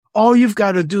All you've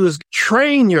got to do is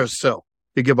train yourself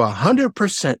to give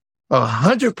 100%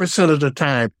 of the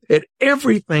time at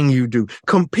everything you do.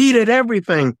 Compete at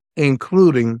everything,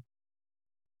 including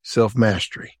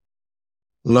self-mastery.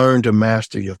 Learn to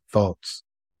master your thoughts.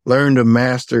 Learn to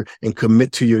master and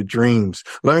commit to your dreams.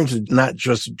 Learn to not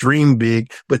just dream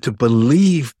big, but to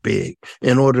believe big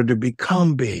in order to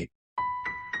become big.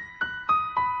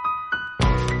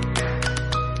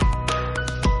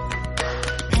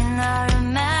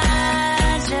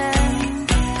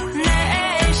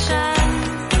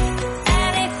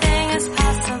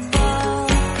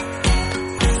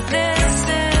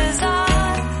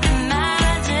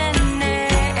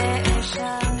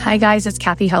 Hi guys, it's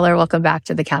Kathy Heller. Welcome back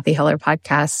to the Kathy Heller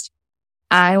podcast.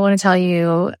 I want to tell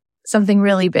you something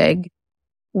really big.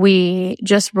 We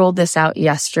just rolled this out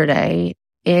yesterday.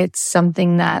 It's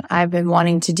something that I've been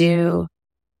wanting to do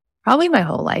probably my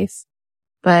whole life,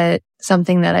 but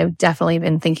something that I've definitely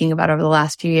been thinking about over the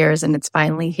last few years, and it's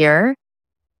finally here.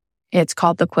 It's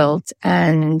called the quilt,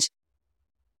 and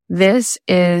this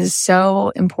is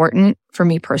so important for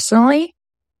me personally.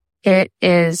 It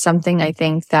is something I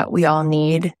think that we all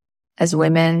need as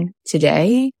women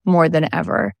today more than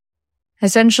ever.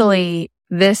 Essentially,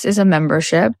 this is a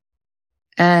membership,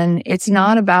 and it's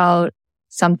not about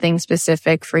something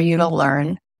specific for you to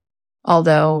learn.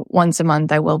 Although once a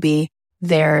month I will be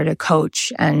there to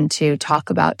coach and to talk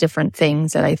about different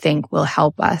things that I think will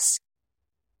help us.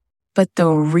 But the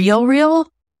real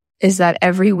is that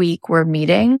every week we're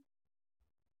meeting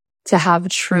to have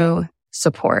true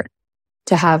support,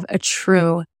 to have a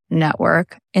true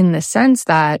network, in the sense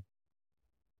that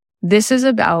this is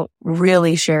about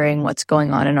really sharing what's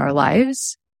going on in our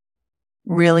lives,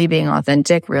 really being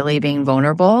authentic, really being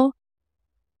vulnerable,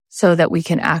 so that we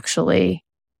can actually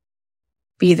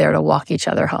be there to walk each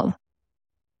other home.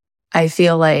 I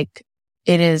feel like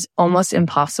it is almost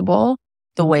impossible,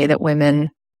 the way that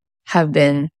women have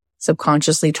been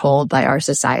subconsciously told by our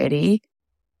society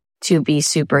to be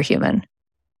superhuman.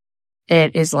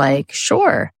 It is like,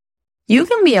 sure, you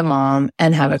can be a mom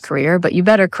and have a career, but you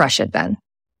better crush it then.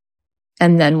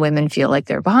 And then women feel like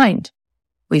they're behind.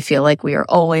 We feel like we are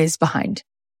always behind.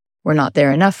 We're not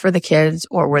there enough for the kids,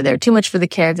 or we're there too much for the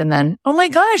kids. And then, oh my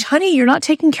gosh, honey, you're not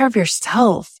taking care of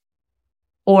yourself.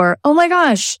 Or, oh my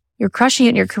gosh, you're crushing it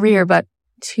in your career, but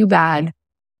too bad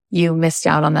you missed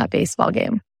out on that baseball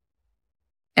game.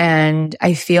 And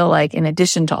I feel like in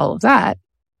addition to all of that,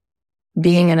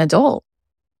 being an adult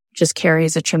just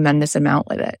carries a tremendous amount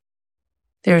with it.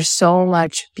 There's so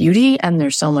much beauty and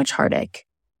there's so much heartache.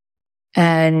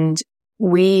 And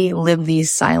we live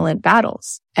these silent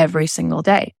battles every single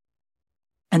day.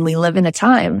 And we live in a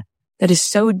time that is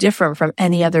so different from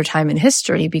any other time in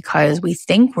history, because we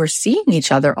think we're seeing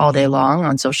each other all day long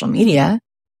on social media,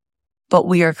 but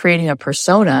we are creating a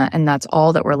persona, and that's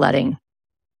all that we're letting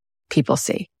people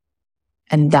see.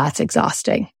 And that's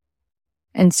exhausting.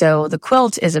 And so the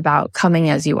quilt is about coming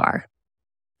as you are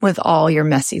with all your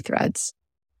messy threads.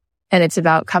 And it's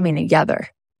about coming together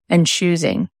and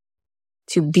choosing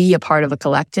to be a part of a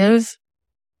collective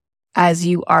as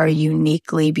you are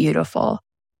uniquely beautiful,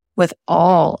 with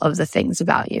all of the things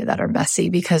about you that are messy,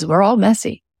 because we're all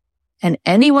messy. And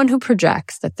anyone who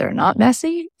projects that they're not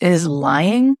messy is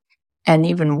lying. And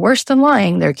even worse than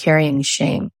lying, they're carrying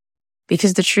shame.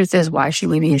 Because the truth is, why should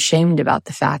we be ashamed about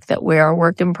the fact that we're a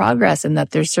work in progress, and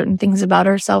that there's certain things about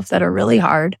ourselves that are really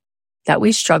hard, that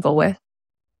we struggle with?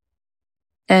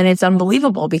 And it's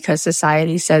unbelievable, because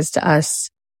society says to us,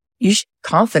 you should be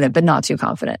confident, but not too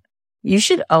confident. You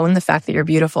should own the fact that you're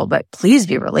beautiful, but please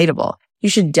be relatable. You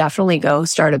should definitely go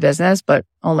start a business, but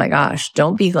oh my gosh,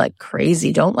 don't be like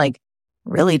crazy. Don't like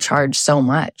really charge so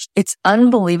much. It's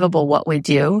unbelievable what we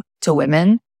do to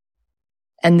women.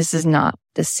 And this is not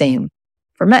the same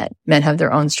for men. Men have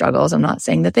their own struggles. I'm not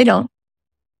saying that they don't.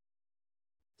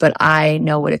 But I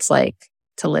know what it's like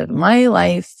to live my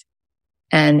life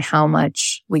and how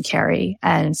much we carry.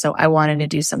 And so I wanted to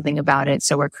do something about it.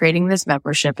 So we're creating this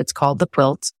membership. It's called The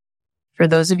Quilt. For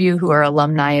those of you who are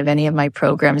alumni of any of my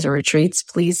programs or retreats,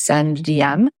 please send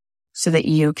DM so that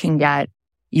you can get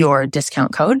your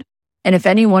discount code. And if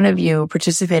any one of you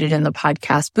participated in the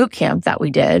podcast bootcamp that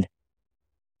we did,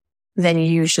 then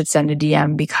you should send a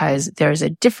DM, because there's a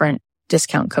different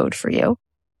discount code for you.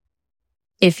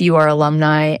 If you are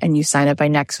alumni and you sign up by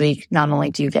next week, not only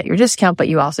do you get your discount, but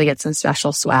you also get some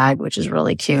special swag, which is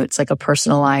really cute. It's like a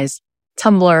personalized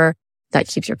tumbler that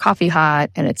keeps your coffee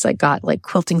hot, and it's like got like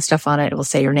quilting stuff on it. It will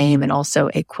say your name, and also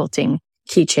a quilting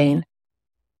keychain.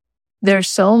 There's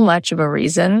so much of a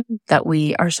reason that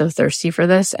we are so thirsty for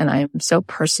this, and I'm so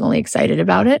personally excited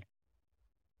about it.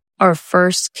 Our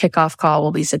first kickoff call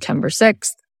will be September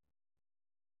 6th.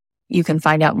 You can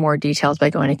find out more details by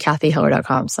going to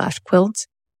kathyheller.com/quilt.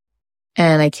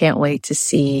 And I can't wait to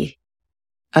see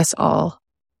us all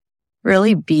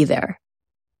really be there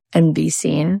and be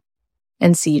seen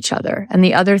and see each other. And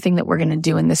the other thing that we're going to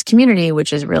do in this community,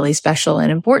 which is really special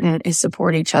and important, is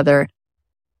support each other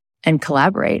and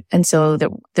collaborate. And so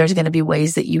there's going to be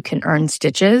ways that you can earn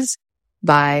stitches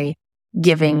by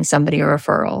giving somebody a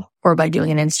referral, or by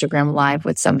doing an Instagram live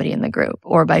with somebody in the group,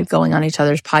 or by going on each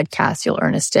other's podcasts, you'll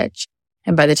earn a stitch.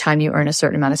 And by the time you earn a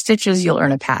certain amount of stitches, you'll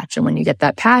earn a patch. And when you get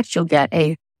that patch, you'll get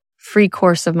a free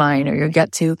course of mine, or you'll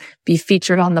get to be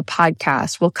featured on the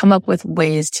podcast. We'll come up with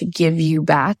ways to give you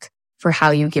back for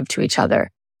how you give to each other.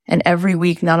 And every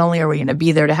week, not only are we going to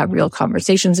be there to have real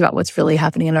conversations about what's really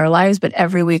happening in our lives, but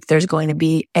every week there's going to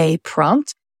be a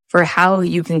prompt for how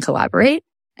you can collaborate,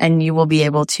 and you will be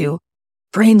able to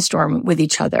brainstorm with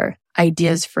each other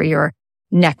ideas for your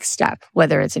next step,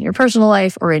 whether it's in your personal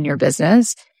life or in your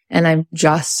business. And I'm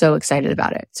just so excited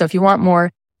about it. So if you want more,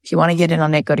 if you want to get in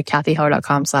on it, go to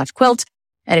kathyheller.com/quilt.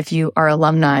 And if you are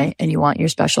alumni and you want your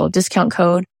special discount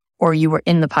code, or you were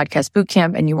in the podcast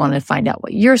bootcamp and you want to find out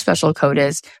what your special code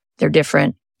is, they're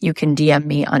different. You can DM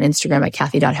me on Instagram at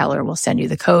kathy.heller. We'll send you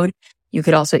the code. You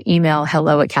could also email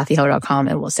hello@kathyheller.com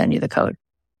and we'll send you the code.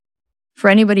 For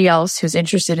anybody else who's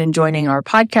interested in joining our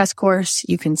podcast course,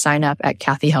 you can sign up at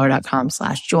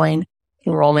kathyheller.com/join.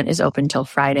 Enrollment is open till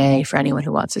Friday for anyone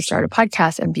who wants to start a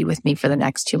podcast and be with me for the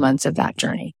next 2 months of that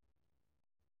journey.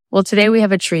 Well, today we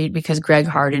have a treat because Greg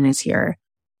Harden is here.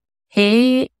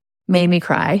 He made me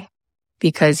cry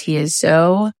because he is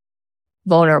so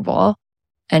vulnerable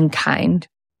and kind.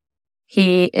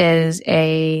 He is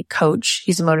a coach.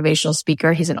 He's a motivational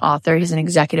speaker. He's an author. He's an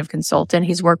executive consultant.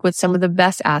 He's worked with some of the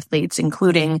best athletes,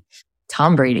 including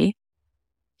Tom Brady.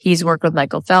 He's worked with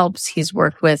Michael Phelps. He's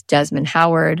worked with Desmond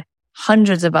Howard,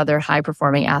 hundreds of other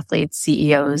high-performing athletes,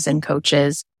 CEOs, and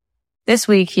coaches. This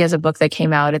week, he has a book that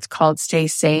came out. It's called Stay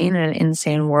Sane in an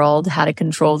Insane World, How to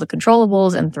Control the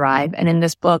Controllables and Thrive. And in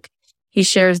this book, he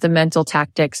shares the mental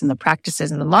tactics and the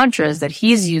practices and the mantras that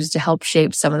he's used to help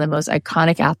shape some of the most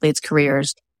iconic athletes'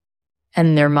 careers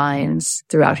and their minds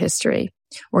throughout history.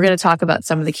 We're going to talk about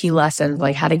some of the key lessons,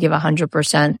 like how to give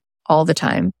 100% all the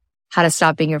time, how to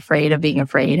stop being afraid of being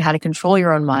afraid, how to control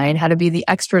your own mind, how to be the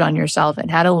expert on yourself, and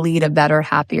how to lead a better,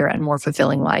 happier, and more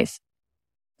fulfilling life.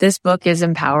 This book is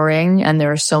empowering, and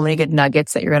there are so many good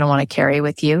nuggets that you're going to want to carry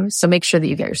with you. So make sure that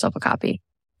you get yourself a copy.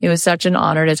 It was such an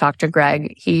honor to talk to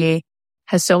Greg. He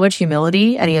has so much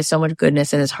humility and he has so much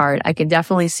goodness in his heart. I can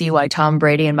definitely see why Tom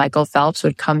Brady and Michael Phelps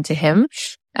would come to him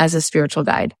as a spiritual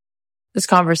guide. This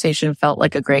conversation felt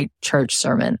like a great church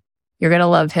sermon. You're going to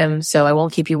love him, so I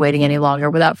won't keep you waiting any longer.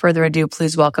 Without further ado,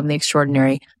 please welcome the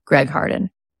extraordinary Greg Harden.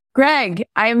 Greg,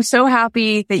 I am so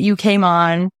happy that you came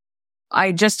on.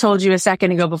 I just told you a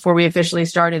second ago before we officially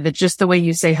started that just the way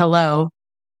you say hello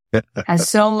has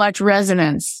so much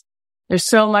resonance. There's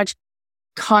so much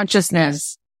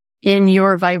consciousness in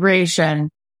your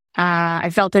vibration. I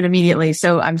felt it immediately.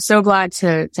 So I'm so glad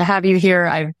to have you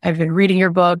here. I've been reading your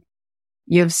book.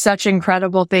 You have such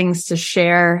incredible things to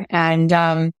share.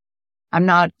 And, I'm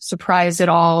not surprised at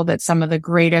all that some of the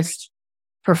greatest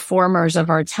performers of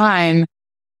our time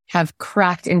have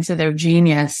cracked into their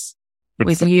genius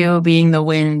with you being the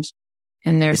wind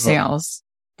in their sails.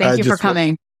 Thank you for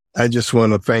coming. I just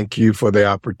want to thank you for the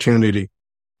opportunity.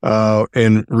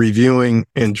 In reviewing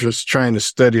and just trying to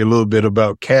study a little bit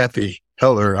about Kathy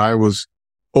Heller, I was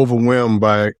overwhelmed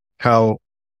by how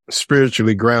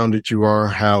spiritually grounded you are,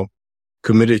 how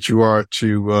committed you are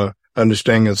to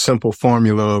understanding a simple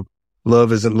formula of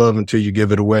love isn't love until you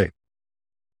give it away.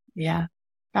 Yeah,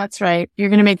 that's right. You're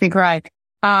going to make me cry.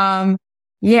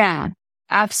 Yeah,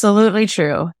 absolutely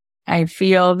true. I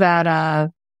feel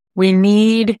that we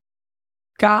need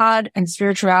God and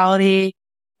spirituality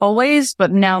always,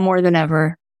 but now more than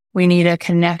ever, we need a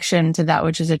connection to that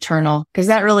which is eternal, because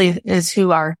that really is who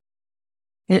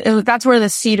that's where the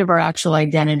seed of our actual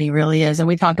identity really is. And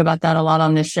we talk about that a lot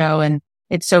on this show. And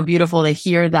it's so beautiful to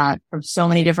hear that from so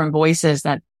many different voices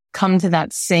that come to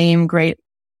that same great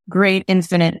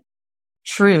infinite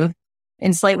truth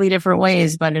in slightly different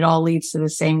ways, but it all leads to the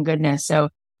same goodness. So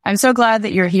I'm so glad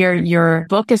that you're here. Your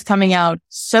book is coming out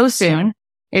so soon.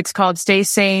 It's called Stay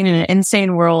Sane in an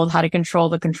Insane World, How to Control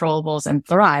the Controllables and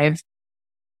Thrive.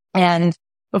 And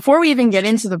before we even get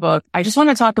into the book, I just want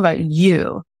to talk about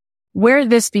you, where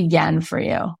this began for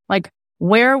you. Like,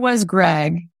 where was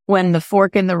Greg when the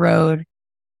fork in the road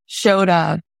showed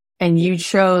up and you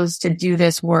chose to do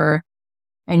this work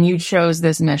and you chose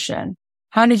this mission?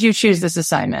 How did you choose this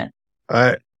assignment?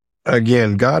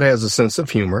 Again, God has a sense of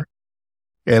humor,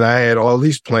 and I had all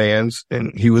these plans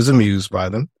and he was amused by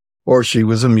them. or she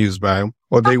was amused by them,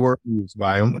 or they were amused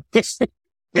by them.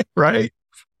 Right.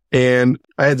 And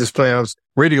I had this plan. I was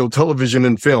radio, television,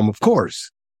 and film, of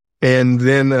course. And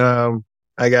then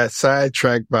I got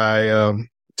sidetracked by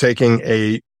taking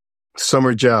a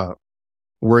summer job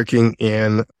working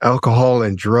in alcohol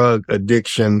and drug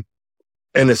addiction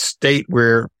in a state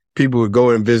where people would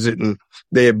go and visit and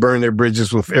they had burned their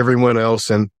bridges with everyone else.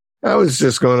 And I was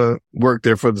just going to work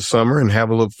there for the summer and have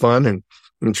a little fun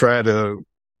and try to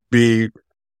be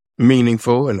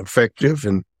meaningful and effective.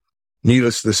 And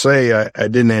needless to say, I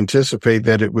didn't anticipate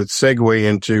that it would segue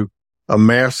into a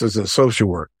master's in social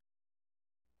work.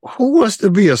 Who wants to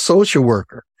be a social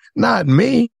worker? Not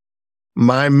me.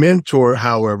 My mentor,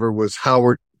 however, was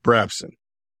Howard Brapson.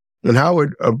 And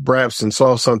Howard Brapson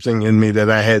saw something in me that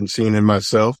I hadn't seen in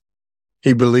myself.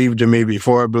 He believed in me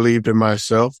before I believed in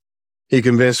myself. He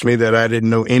convinced me that I didn't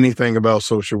know anything about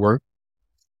social work,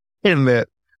 and that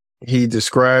he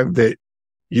described that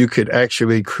you could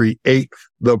actually create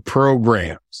the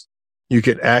programs. You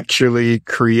could actually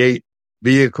create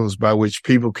vehicles by which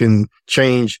people can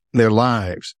change their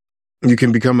lives. You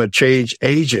can become a change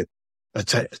agent. A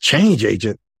change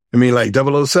agent? I mean, like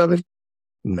 007?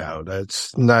 No,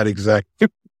 that's not exactly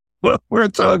what we're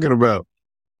talking about.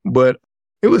 But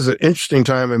it was an interesting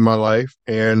time in my life,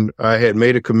 and I had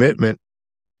made a commitment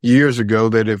years ago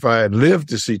that if I had lived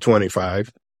to see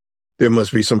 25, there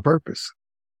must be some purpose.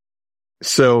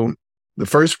 So the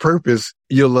first purpose,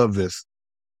 you'll love this.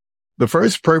 The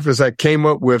first purpose I came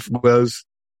up with was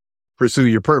pursue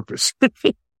your purpose.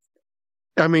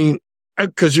 I mean,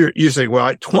 because you say, well,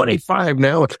 I'm 25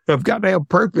 now, I've got to have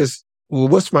purpose. Well,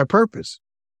 what's my purpose?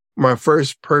 My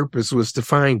first purpose was to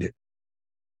find it.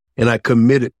 And I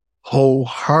committed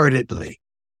wholeheartedly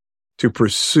to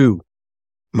pursue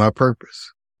my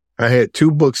purpose. I had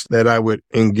 2 books that I would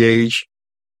engage.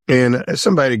 And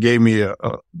somebody gave me a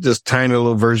just tiny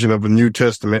little version of a New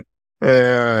Testament,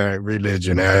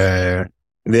 religion.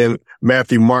 Then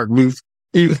Matthew, Mark, Luke,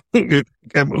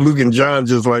 Luke and John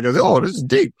just like, oh, this is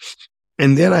deep.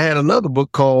 And then I had another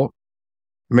book called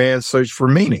Man's Search for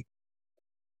Meaning,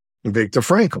 Viktor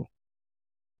Frankl.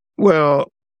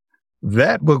 Well,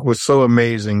 that book was so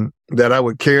amazing that I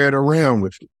would carry it around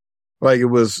with me like it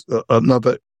was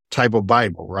another type of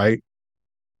Bible, right?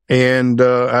 And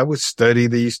I would study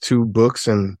these 2 books,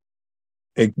 and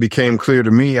it became clear to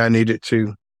me I needed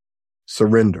to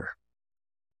surrender.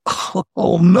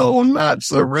 Oh, no, not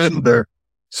surrender.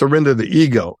 Surrender the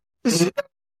ego.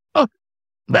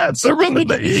 Not surrender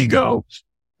the ego.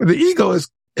 The ego has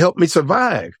helped me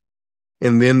survive.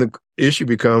 And then the issue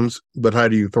becomes, but how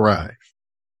do you thrive?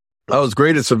 I was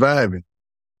great at surviving,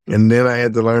 and then I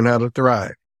had to learn how to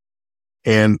thrive.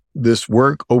 And this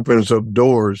work opens up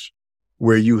doors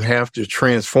where you have to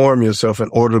transform yourself in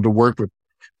order to work with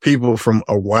people from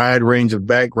a wide range of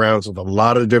backgrounds with a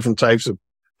lot of different types of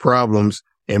problems,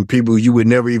 and people you would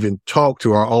never even talk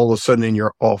to are all of a sudden in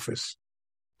your office,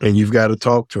 and you've got to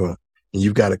talk to them, and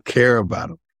you've got to care about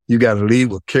them. You got to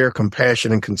lead with care,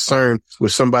 compassion, and concern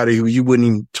with somebody who you wouldn't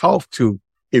even talk to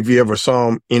if you ever saw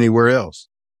them anywhere else.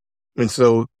 And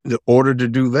so in order to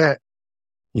do that,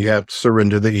 you have to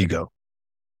surrender the ego.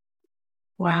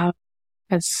 Wow.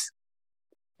 That's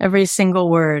every single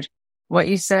word, what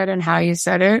you said and how you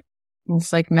said it.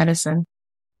 It's like medicine.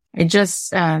 I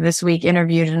just this week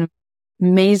interviewed an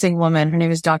amazing woman. Her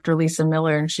name is Dr. Lisa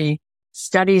Miller, and she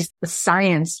studies the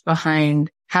science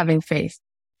behind having faith.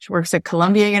 She works at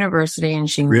Columbia University, and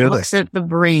she looks at the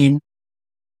brain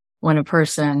when a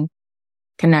person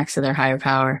connects to their higher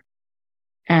power.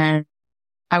 And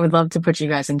I would love to put you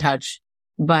guys in touch,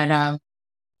 but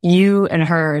you and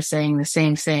her are saying the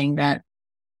same thing, that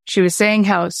she was saying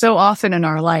how so often in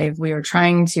our life, we are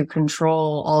trying to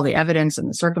control all the evidence and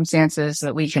the circumstances so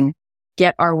that we can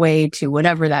get our way to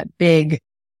whatever that big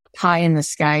pie in the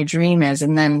sky dream is.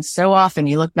 And then so often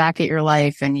you look back at your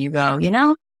life and you go, you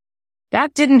know,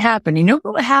 that didn't happen. You know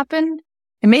what happened?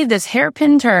 It made this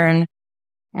hairpin turn,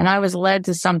 and I was led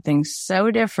to something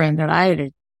so different that I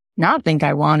did not think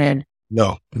I wanted.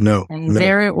 No. And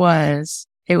there it was.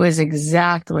 It was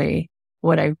exactly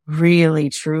what I really,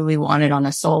 truly wanted on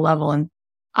a soul level. And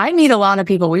I meet a lot of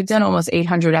people. We've done almost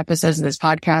 800 episodes of this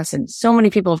podcast, and so many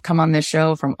people have come on this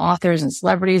show, from authors and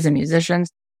celebrities and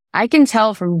musicians. I can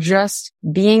tell from just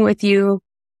being with you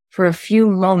for a few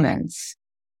moments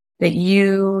that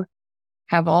you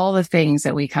have all the things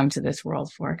that we come to this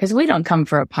world for, because we don't come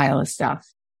for a pile of stuff.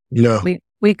 No.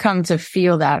 We come to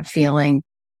feel that feeling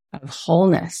of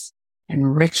wholeness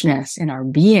and richness in our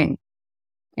being.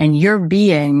 And your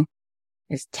being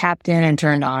is tapped in and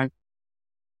turned on.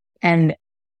 And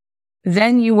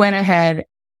then you went ahead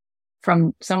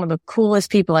from some of the coolest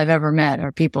people I've ever met,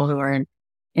 or people who are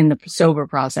in the sober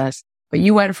process. But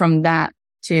you went from that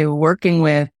to working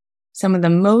with some of the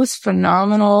most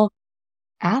phenomenal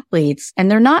athletes.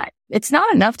 And it's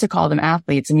not enough to call them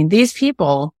athletes. I mean, these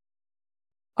people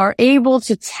are able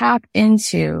to tap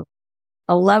into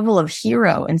a level of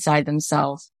hero inside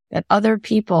themselves that other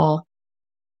people,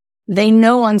 they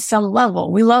know on some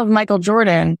level. We love Michael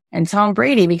Jordan and Tom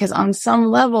Brady because on some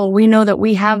level, we know that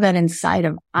we have that inside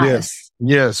of us.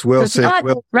 Yes. Well said.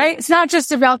 Right? It's not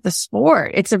just about the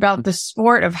sport. It's about the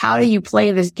sport of how do you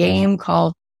play this game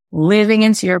called living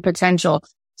into your potential.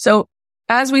 So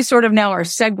as we sort of now are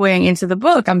segueing into the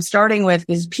book, I'm starting with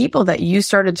these people that you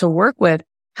started to work with.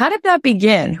 How did that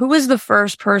begin? Who was the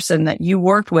first person that you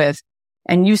worked with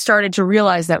and you started to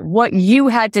realize that what you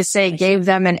had to say gave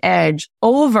them an edge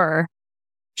over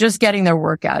just getting their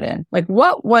workout in? Like,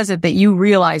 what was it that you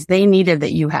realized they needed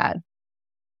that you had?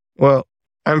 Well,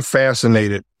 I'm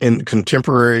fascinated in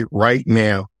contemporary right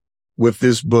now with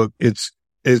this book. It's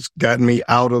gotten me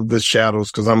out of the shadows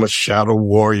because I'm a shadow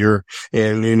warrior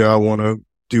and, I want to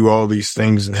do all these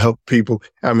things and help people.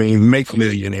 I mean, make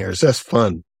millionaires. That's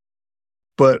fun.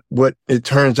 But what it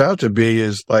turns out to be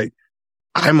is like,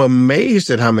 I'm amazed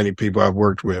at how many people I've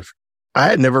worked with. I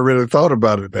had never really thought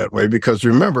about it that way because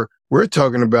remember, we're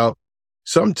talking about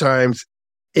sometimes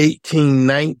 18,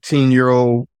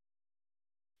 19-year-old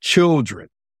children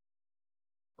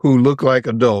who look like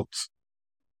adults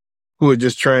who are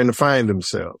just trying to find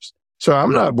themselves. So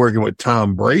I'm not working with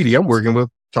Tom Brady. I'm working with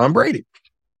Tom Brady.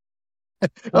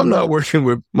 I'm not working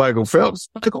with Michael Phelps.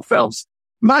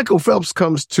 Michael Phelps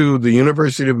comes to the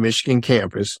University of Michigan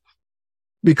campus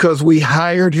because we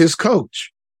hired his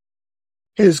coach.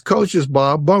 His coach is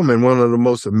Bob Bowman, one of the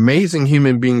most amazing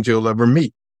human beings you'll ever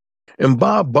meet. And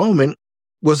Bob Bowman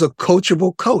was a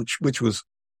coachable coach, which was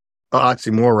an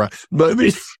oxymoron. But,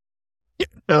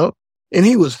 and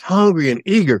he was hungry and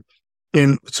eager.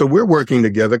 And so we're working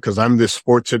together because I'm the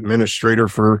sports administrator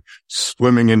for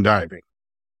swimming and diving.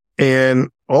 And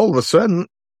all of a sudden,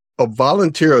 a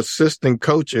volunteer assistant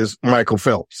coach is Michael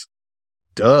Phelps.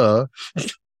 Duh.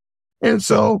 And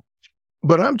so,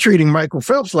 but I'm treating Michael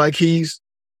Phelps like he's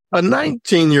a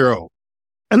 19-year-old,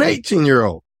 an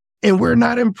 18-year-old. And we're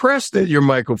not impressed that you're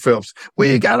Michael Phelps.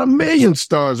 We got 1 million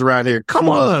stars around here. Come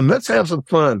on, let's have some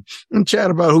fun and chat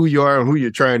about who you are and who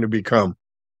you're trying to become.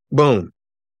 Boom.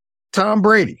 Tom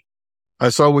Brady. I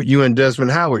saw what you and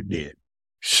Desmond Howard did.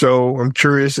 So I'm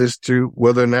curious as to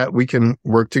whether or not we can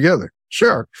work together.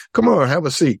 Sure. Come on, have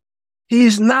a seat.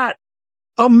 He's not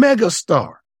a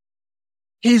megastar.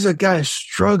 He's a guy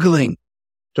struggling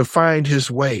to find his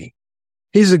way.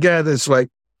 He's a guy that's like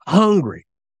hungry,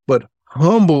 but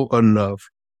humble enough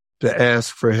to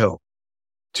ask for help,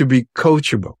 to be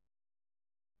coachable.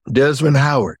 Desmond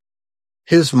Howard,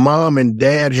 his mom and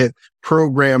dad had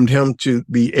programmed him to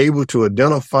be able to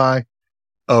identify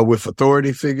with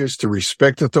authority figures, to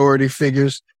respect authority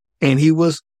figures. And he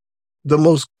was the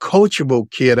most coachable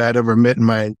kid I'd ever met in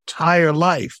my entire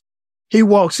life. He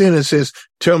walks in and says,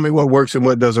 tell me what works and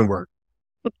what doesn't work.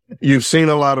 You've seen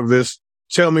a lot of this.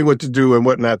 Tell me what to do and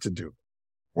what not to do.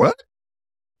 What?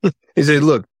 He said,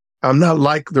 look, I'm not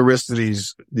like the rest of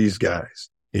these guys.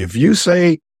 If you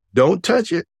say, don't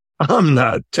touch it, I'm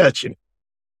not touching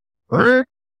it.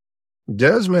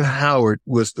 Desmond Howard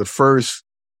was the first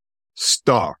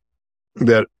star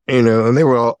that, and there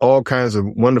were all kinds of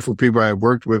wonderful people I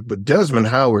worked with, but Desmond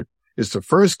Howard is the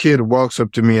first kid who walks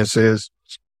up to me and says,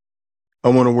 I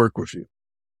want to work with you.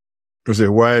 I said,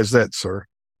 why is that, sir?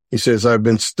 He says, I've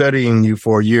been studying you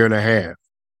for 1.5 years.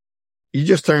 You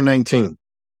just turned 19.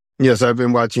 Yes, I've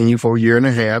been watching you for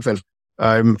 1.5 years, and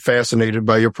I'm fascinated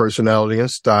by your personality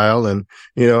and style. And,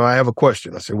 I have a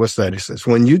question. I said, what's that? He says,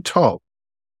 when you talk,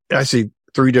 I see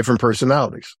 3 different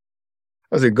personalities.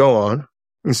 I said, go on.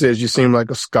 He says, you seem like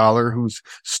a scholar who's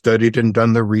studied and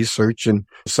done the research, and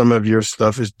some of your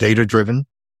stuff is data driven.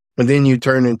 And then you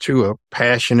turn into a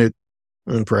passionate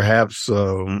and perhaps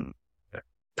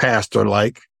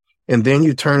pastor-like. And then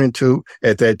you turn into,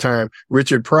 at that time,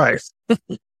 Richard Price.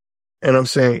 And I'm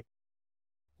saying,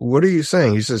 what are you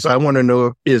saying? He says, I want to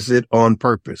know, is it on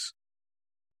purpose?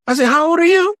 I said, how old are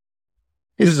you?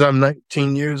 He says, I'm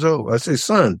 19 years old. I say,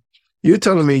 son, you're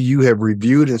telling me you have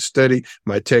reviewed and studied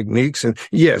my techniques. And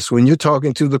yes, when you're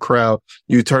talking to the crowd,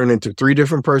 you turn into 3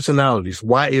 different personalities.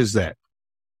 Why is that?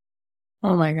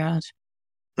 Oh my gosh.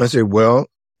 I said, well,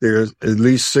 there's at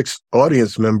least 6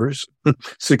 audience members,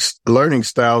 6 learning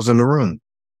styles in the room.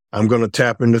 I'm going to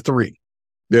tap into 3.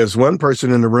 There's one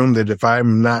person in the room that if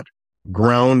I'm not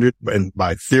grounded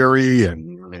by theory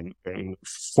and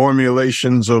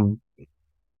formulations of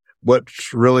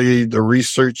what's really the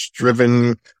research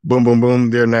driven, boom, boom, boom,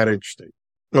 they're not interested.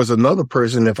 There's another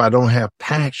person, if I don't have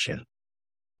passion,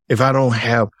 if I don't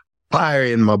have fire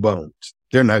in my bones,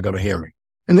 they're not going to hear me.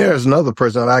 And there's another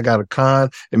person that I got to con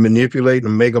and manipulate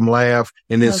and make them laugh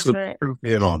and then slip the truth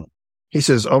in on them. He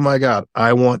says, oh my God,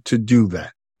 I want to do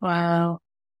that. Wow.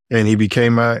 And he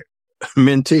became my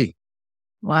mentee.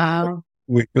 Wow.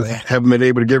 We haven't been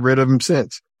able to get rid of him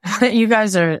since. You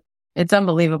guys it's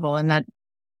unbelievable. And that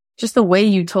just the way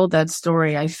you told that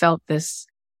story, I felt this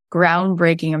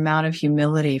groundbreaking amount of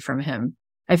humility from him.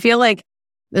 I feel like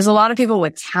there's a lot of people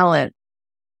with talent,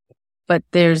 but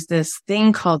there's this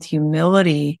thing called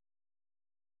humility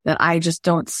that I just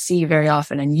don't see very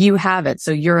often. And you have it.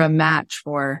 So you're a match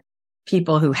for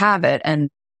people who have it. And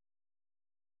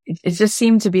it just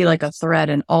seemed to be like a thread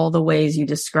in all the ways you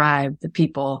described the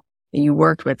people that you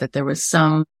worked with, that there was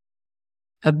some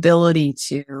ability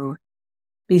to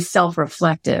be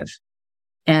self-reflective.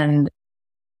 And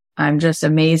I'm just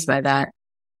amazed by that.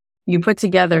 You put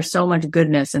together so much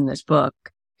goodness in this book.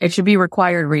 It should be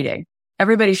required reading.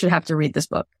 Everybody should have to read this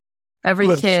book.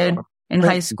 Every kid in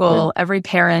high school, every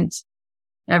parent,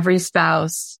 every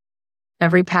spouse,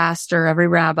 every pastor, every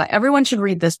rabbi, everyone should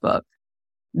read this book.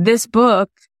 This book,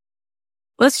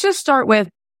 let's just start with,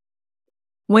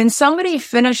 when somebody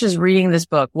finishes reading this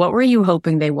book, what were you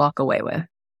hoping they walk away with?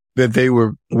 That they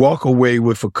would walk away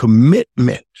with a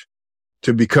commitment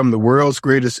to become the world's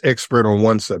greatest expert on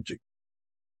one subject,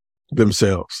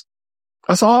 themselves.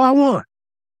 That's all I want.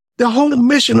 The whole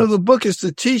mission of the book is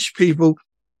to teach people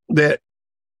that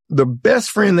the best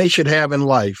friend they should have in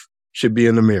life should be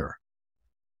in the mirror.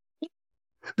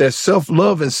 That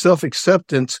self-love and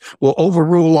self-acceptance will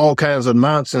overrule all kinds of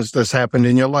nonsense that's happened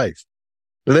in your life.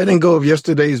 Letting go of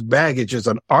yesterday's baggage is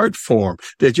an art form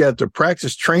that you have to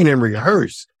practice, train, and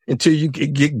rehearse until you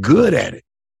get good at it.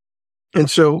 And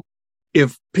so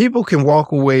if people can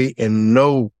walk away and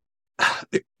know,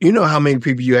 you know how many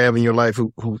people you have in your life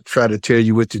who try to tell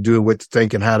you what to do and what to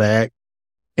think and how to act,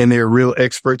 and they're real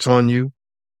experts on you.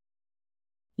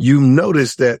 You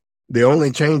notice that the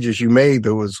only changes you made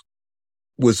though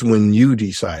was when you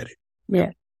decided.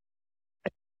 Yeah.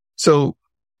 So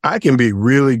I can be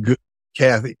really good,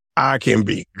 Kathy. I can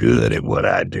be good at what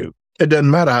I do. It doesn't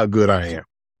matter how good I am.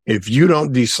 If you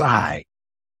don't decide,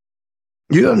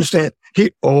 you understand?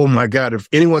 Oh my God, if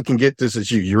anyone can get this,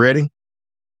 it's you. You ready?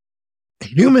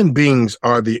 Human beings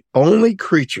are the only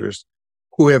creatures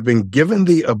who have been given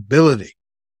the ability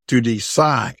to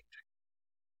decide,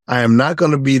 I am not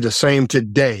going to be the same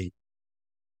today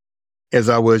as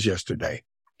I was yesterday.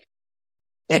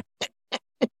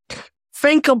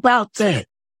 Think about that.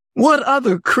 What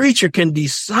other creature can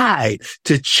decide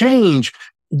to change,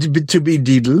 to be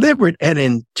deliberate and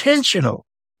intentional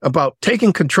about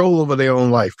taking control over their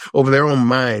own life, over their own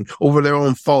mind, over their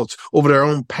own faults, over their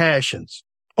own passions,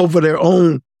 over their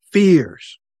own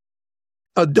fears?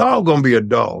 A dog gonna be a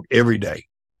dog every day.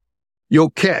 Your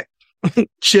cat,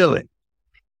 chilling.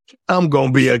 I'm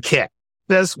gonna be a cat.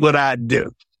 That's what I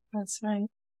do. That's right.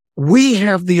 We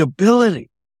have the ability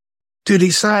to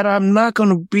decide I'm not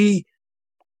gonna be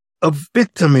a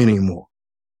victim anymore.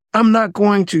 I'm not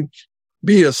going to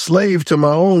be a slave to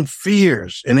my own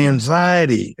fears and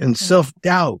anxiety and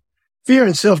self-doubt. Fear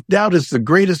and self-doubt is the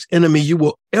greatest enemy you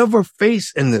will ever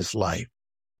face in this life.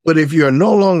 But if you're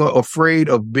no longer afraid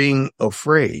of being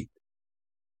afraid,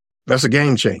 that's a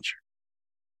game changer.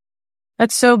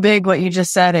 That's so big what you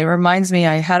just said. It reminds me,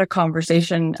 I had a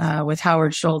conversation with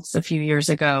Howard Schultz a few years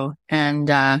ago, and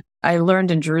I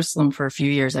learned in Jerusalem for a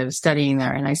few years. I was studying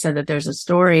there, and I said that there's a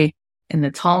story in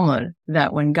the Talmud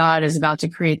that when God is about to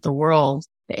create the world,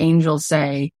 the angels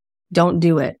say, don't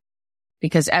do it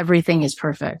because everything is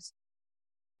perfect.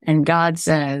 And God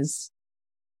says,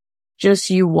 just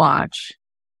you watch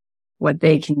what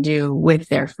they can do with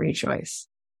their free choice.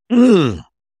 And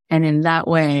in that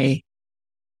way,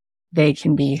 they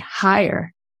can be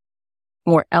higher,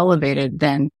 more elevated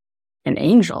than an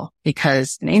angel,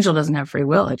 because an angel doesn't have free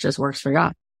will. It just works for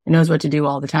God. It knows what to do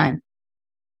all the time.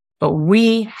 But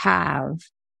we have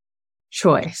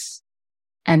choice.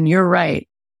 And you're right.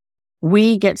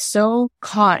 We get so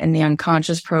caught in the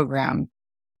unconscious program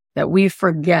that we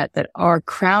forget that our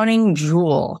crowning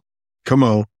jewel, come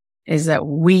on, is that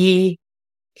we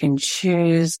can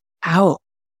choose out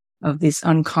of this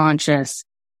unconscious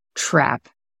trap.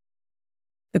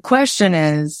 The question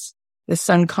is, this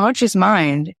unconscious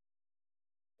mind,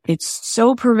 it's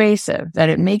so pervasive that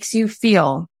it makes you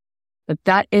feel that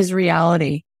that is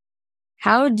reality.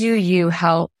 How do you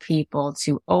help people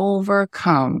to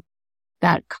overcome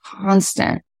that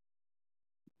constant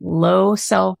low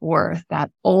self-worth, that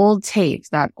old tapes,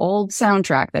 that old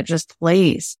soundtrack that just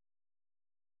plays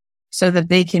so that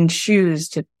they can choose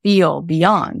to feel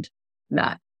beyond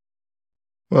that?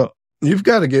 Well, you've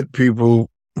got to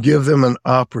give them an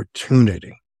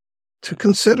opportunity to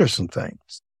consider some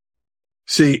things.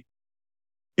 See,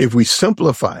 if we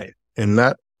simplify it and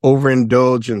not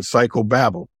overindulge in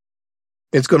psychobabble,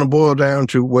 it's going to boil down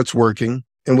to what's working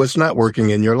and what's not working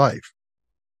in your life.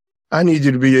 I need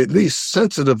you to be at least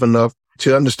sensitive enough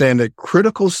to understand that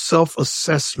critical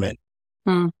self-assessment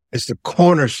is the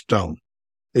cornerstone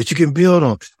that you can build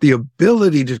on. The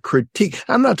ability to critique.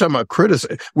 I'm not talking about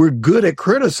criticize. We're good at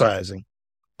criticizing,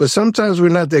 but sometimes we're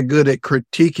not that good at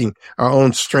critiquing our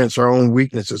own strengths, our own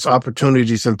weaknesses,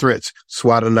 opportunities and threats.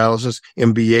 SWOT analysis,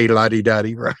 MBA,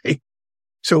 la-di-da-di, right?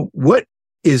 So what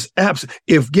is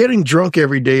if getting drunk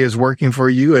every day is working for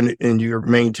you and you're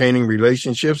maintaining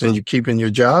relationships and you're keeping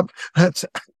your job,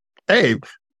 hey,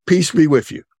 peace be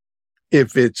with you.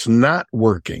 If it's not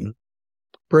working,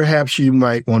 perhaps you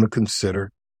might want to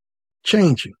consider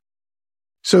changing.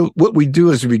 So what we do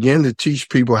is we begin to teach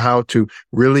people how to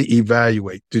really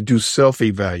evaluate, to do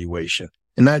self-evaluation,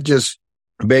 and not just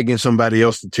begging somebody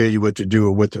else to tell you what to do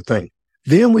or what to think.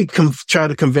 Then we try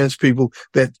to convince people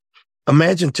that,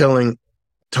 imagine telling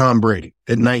Tom Brady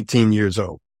at 19 years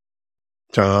old,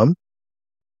 Tom,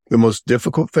 the most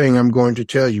difficult thing I'm going to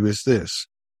tell you is this.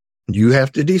 You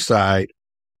have to decide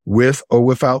with or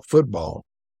without football.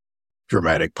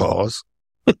 Dramatic pause.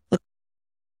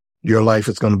 Your life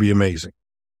is going to be amazing.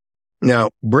 Now,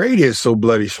 Brady is so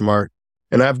bloody smart,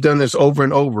 and I've done this over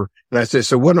and over. And I said,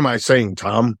 so what am I saying,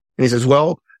 Tom? And he says,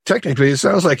 well, technically, it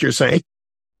sounds like you're saying,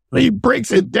 he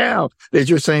breaks it down, that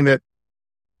you're saying that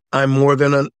I'm more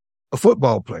than a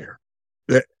football player,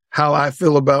 that how I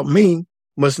feel about me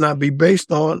must not be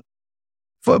based on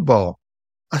football.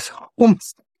 I said, oh my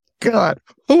God,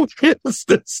 who is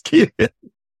this kid?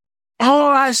 All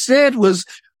I said was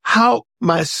how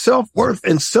my self-worth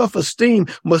and self-esteem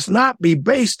must not be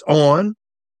based on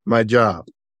my job,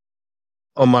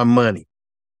 on my money,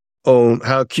 on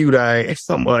how cute I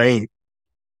am or ain't,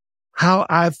 how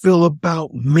I feel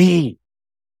about me.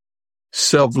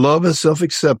 Self-love and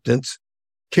self-acceptance,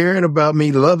 caring about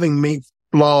me, loving me,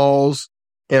 flaws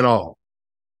and all.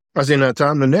 I say, now,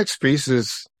 Tom, the next piece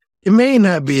is, it may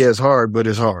not be as hard, but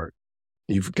it's hard.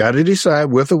 You've got to decide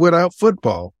with or without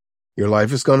football. Your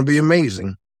life is going to be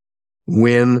amazing.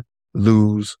 Win,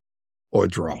 lose, or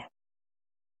draw.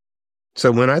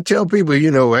 So when I tell people,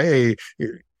 hey,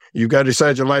 you got to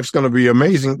decide your life's going to be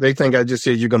amazing, they think I just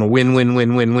said you're going to win, win,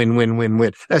 win, win, win, win, win,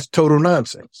 win. That's total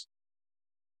nonsense.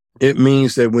 It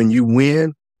means that when you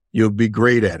win, you'll be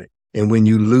great at it. And when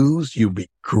you lose, you'll be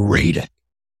great at it.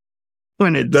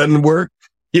 When it doesn't work,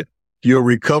 you'll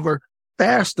recover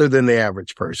faster than the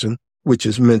average person, which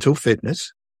is mental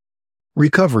fitness,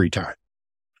 recovery time.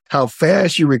 How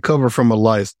fast you recover from a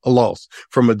loss,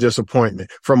 from a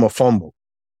disappointment, from a fumble,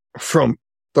 from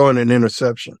throwing an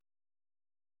interception.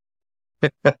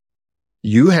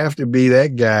 You have to be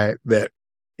that guy that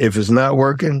if it's not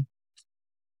working,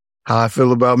 how I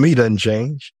feel about me doesn't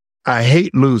change. I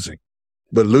hate losing,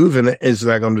 but losing is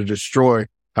not going to destroy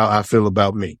how I feel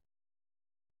about me.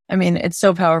 I mean, it's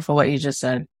so powerful what you just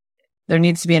said. There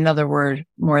needs to be another word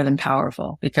more than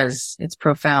powerful because it's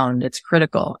profound. It's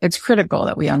critical. It's critical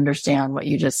that we understand what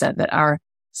you just said, that our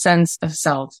sense of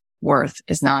self-worth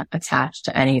is not attached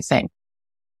to anything.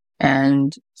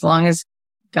 And as long as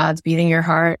God's beating your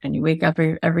heart and you wake up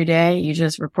every day, you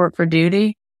just report for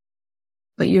duty,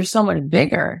 but you're so much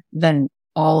bigger than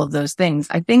all of those things.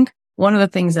 I think one of the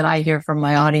things that I hear from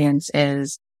my audience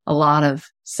is a lot of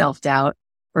self-doubt,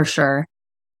 for sure.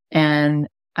 And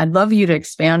I'd love you to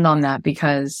expand on that,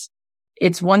 because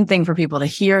it's one thing for people to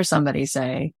hear somebody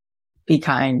say, be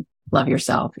kind, love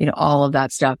yourself, all of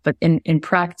that stuff. But in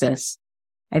practice,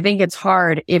 I think it's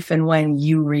hard if and when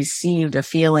you received a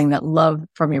feeling that love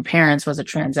from your parents was a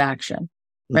transaction,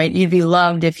 right? You'd be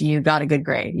loved if you got a good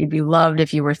grade. You'd be loved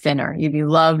if you were thinner. You'd be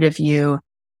loved if you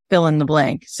fill in the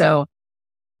blank. So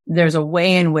there's a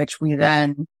way in which we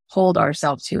then hold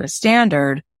ourselves to a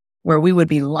standard where we would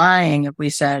be lying if we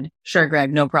said, sure,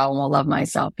 Greg, no problem, I'll love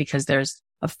myself, because there's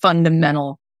a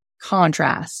fundamental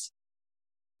contrast.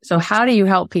 So how do you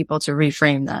help people to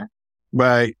reframe that?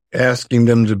 By asking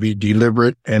them to be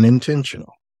deliberate and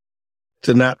intentional,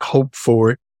 to not hope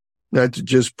for it, not to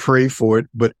just pray for it,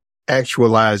 but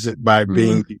actualize it by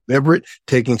being deliberate,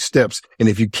 taking steps. And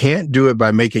if you can't do it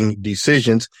by making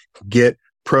decisions, get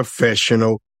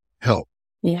professional help.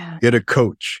 Yeah. Get a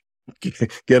coach,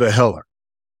 get a heller.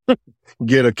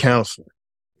 Get a counselor,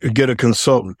 get a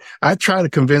consultant. I try to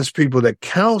convince people that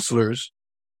counselors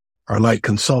are like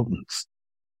consultants.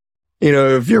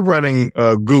 If you're running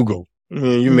Google,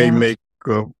 you may make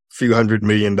a few $100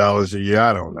 million a year.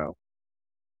 I don't know.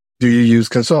 Do you use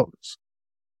consultants?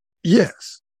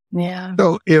 Yes. Yeah.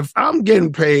 So if I'm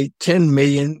getting paid $10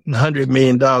 million, $100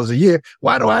 million a year,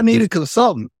 why do I need a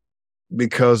consultant?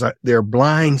 Because there are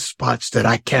blind spots that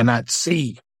I cannot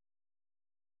see.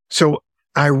 So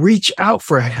I reach out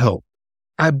for help.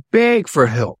 I beg for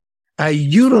help. I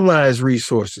utilize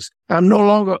resources. I'm no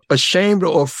longer ashamed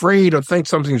or afraid or think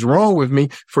something's wrong with me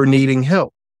for needing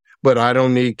help. But I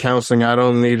don't need counseling. I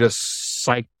don't need a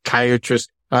psychiatrist.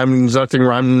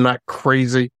 I'm not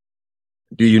crazy.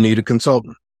 Do you need a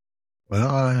consultant?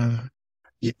 Well,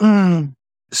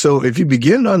 So if you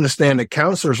begin to understand that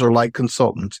counselors are like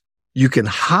consultants, you can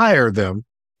hire them.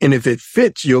 And if it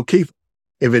fits, you'll keep them.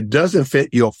 If it doesn't fit,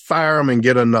 you'll fire them and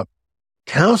get another.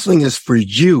 Counseling is for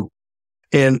you,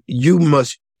 and you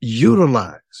must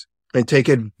utilize and take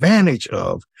advantage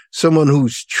of someone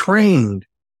who's trained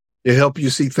to help you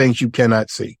see things you cannot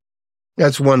see.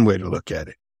 That's one way to look at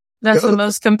it. That's the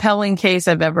most compelling case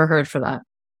I've ever heard for that.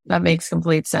 That makes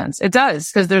complete sense. It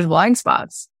does, because there's blind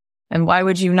spots. And why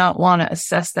would you not want to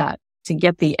assess that to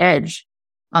get the edge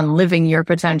on living your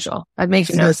potential? That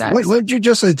makes no sense. What did you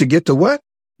just say? To get to what?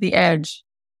 The edge.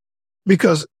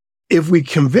 Because if we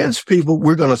convince people,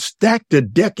 we're going to stack the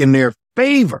deck in their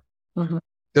favor. Mm-hmm.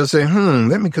 They'll say,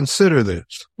 let me consider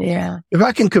this. Yeah. If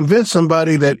I can convince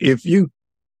somebody that if you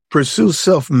pursue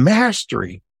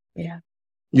self-mastery,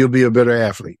 you'll be a better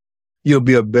athlete. You'll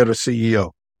be a better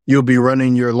CEO. You'll be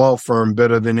running your law firm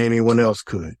better than anyone else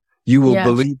could. You will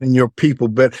believe in your people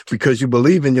better because you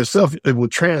believe in yourself. It will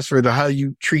transfer to how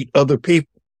you treat other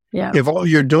people. Yeah. If all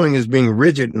you're doing is being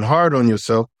rigid and hard on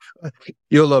yourself,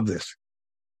 you'll love this.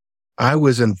 I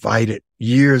was invited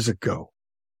years ago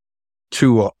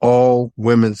to an all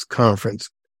women's conference.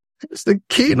 It's the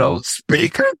keynote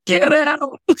speaker. Get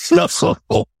out.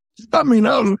 I mean,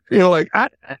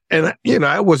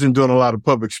 I wasn't doing a lot of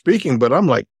public speaking, but I'm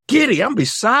like giddy. I'm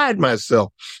beside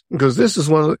myself because this is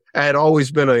I had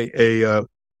always been a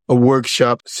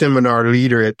workshop seminar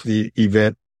leader at the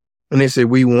event. And they said,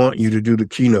 we want you to do the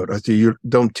keynote. I said, you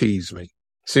don't tease me.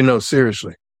 I said, no,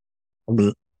 seriously.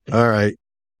 All right.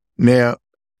 Now,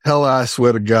 hell, I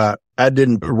swear to God, I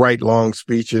didn't write long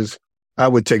speeches. I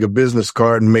would take a business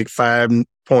card and make 5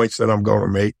 points that I'm going to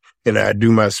make, and I'd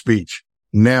do my speech.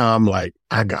 Now I'm like,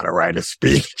 I got to write a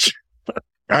speech.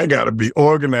 I got to be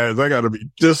organized. I got to be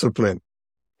disciplined.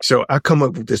 So I come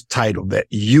up with this title that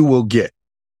you will get.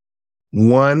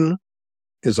 1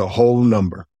 is a whole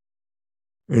number.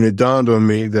 And it dawned on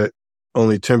me that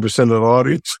only 10% of the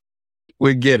audience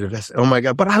would get it. I said, oh my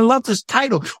God, but I love this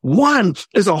title. 1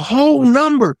 is a whole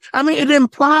number. I mean, it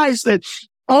implies that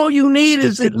all you need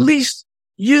is at least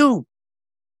you.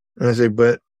 And I say,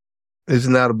 but it's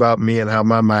not about me and how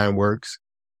my mind works.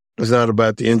 It's not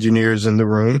about the engineers in the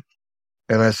room.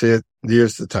 And I said,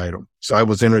 here's the title. So I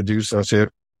was introduced. And I said,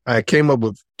 I came up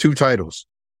with 2 titles.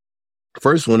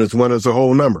 First one is 1 is a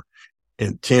whole number.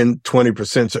 And 10,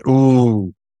 20% said,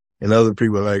 ooh. And other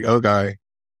people are like, okay.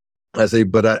 I say,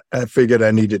 but I figured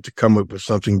I needed to come up with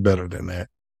something better than that.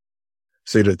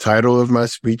 See, the title of my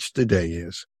speech today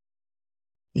is,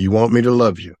 you want me to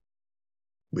love you,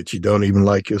 but you don't even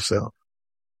like yourself.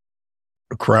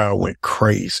 The crowd went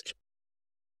crazy.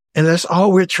 And that's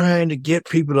all we're trying to get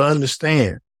people to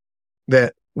understand,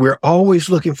 that we're always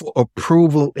looking for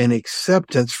approval and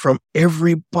acceptance from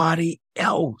everybody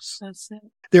else. That's it.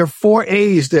 There are 4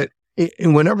 A's that,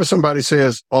 and whenever somebody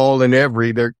says all and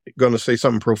every, they're going to say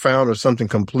something profound or something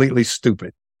completely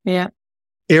stupid. Yeah.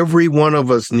 Every one of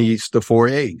us needs the 4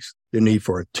 A's. The need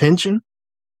for attention,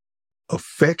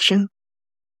 affection,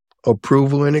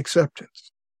 approval, and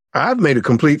acceptance. I've made a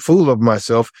complete fool of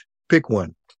myself. Pick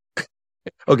 1.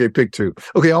 Okay, pick 2.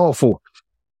 Okay, all 4.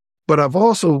 But I've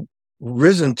also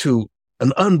risen to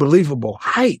an unbelievable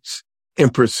heights in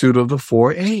pursuit of the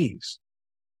 4 A's.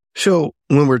 So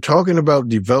when we're talking about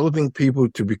developing people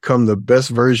to become the best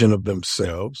version of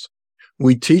themselves,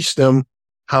 we teach them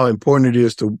how important it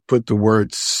is to put the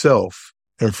word self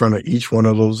in front of each one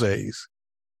of those A's.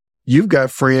 You've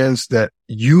got friends that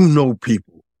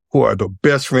people who are the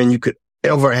best friend you could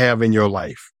ever have in your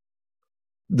life.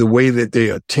 The way that they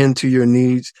attend to your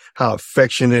needs, how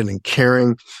affectionate and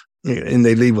caring, and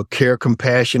they leave a care,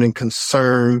 compassion, and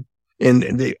concern. And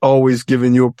they always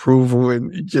giving you approval,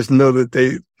 and you just know that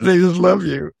they just love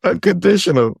you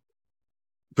unconditional.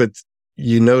 But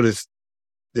you notice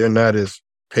they're not as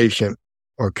patient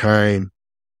or kind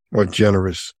or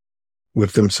generous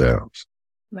with themselves.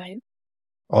 Right.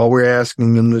 All we're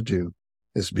asking them to do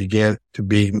is begin to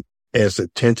be as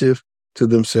attentive to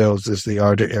themselves as they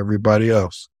are to everybody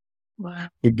else. Wow.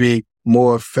 To be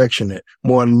more affectionate,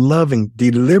 more loving,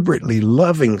 deliberately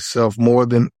loving self more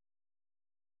than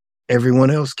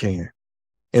everyone else can.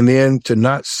 And then to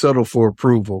not settle for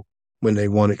approval when they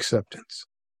want acceptance.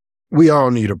 We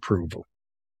all need approval,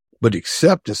 but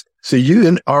acceptance. So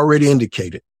you already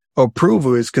indicated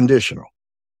approval is conditional.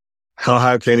 How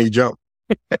high can he jump?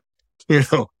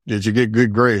 Did you get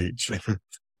good grades?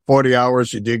 40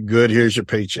 hours, you did good. Here's your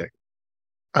paycheck.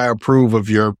 I approve of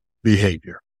your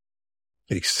behavior.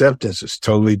 Acceptance is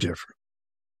totally different.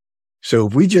 So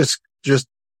if we just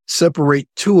separate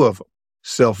two of them,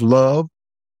 self-love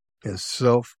and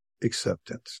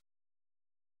self-acceptance.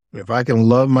 If I can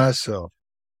love myself,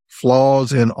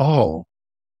 flaws and all,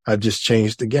 I've just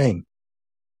changed the game.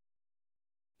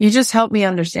 You just helped me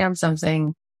understand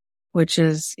something, which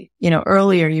is,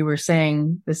 earlier you were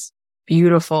saying this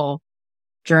beautiful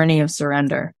journey of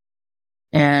surrender.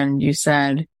 And you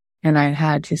said, and I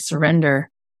had to surrender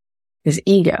his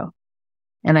ego.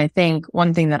 And I think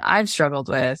one thing that I've struggled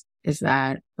with is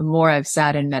that the more I've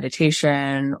sat in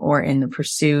meditation or in the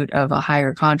pursuit of a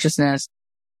higher consciousness,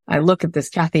 I look at this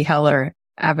Kathy Heller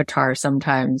avatar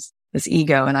sometimes, this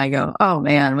ego, and I go, oh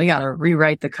man, we got to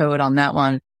rewrite the code on that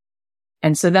one.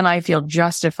 And so then I feel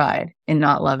justified in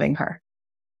not loving her.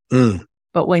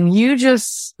 But when you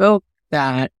just spoke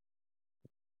that,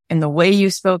 and the way you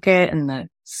spoke it and the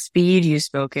speed you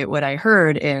spoke it, what I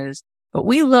heard is, but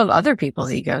we love other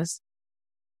people's egos.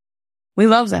 We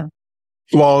love them.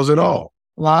 Flaws and all.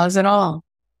 Flaws and all.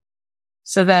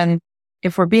 So then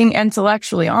if we're being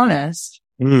intellectually honest,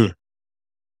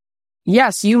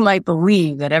 yes, you might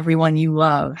believe that everyone you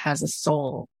love has a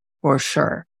soul for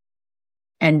sure.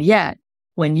 And yet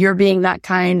when you're being that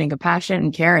kind and compassionate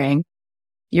and caring,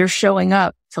 you're showing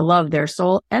up to love their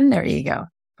soul and their ego.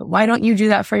 But why don't you do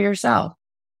that for yourself?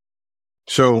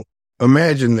 So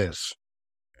imagine this.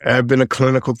 I've been a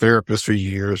clinical therapist for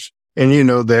years. And you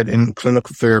know that in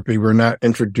clinical therapy, we're not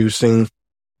introducing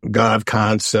God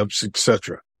concepts,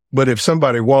 etc. But if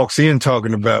somebody walks in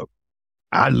talking about,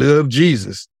 I love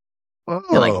Jesus.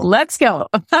 You're like, let's go.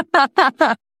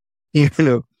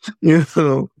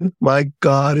 My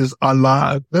God is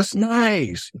alive. That's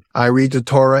nice. I read the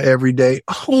Torah every day.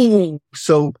 Oh,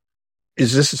 so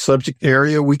is this a subject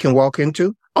area we can walk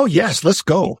into? Oh, yes, let's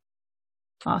go.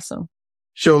 Awesome.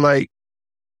 So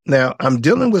now I'm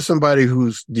dealing with somebody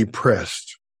who's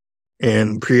depressed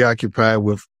and preoccupied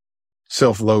with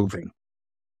self-loathing.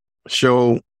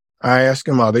 So I ask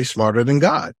him, are they smarter than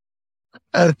God?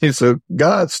 And he said,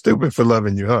 God's stupid for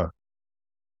loving you, huh?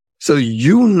 So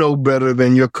you know better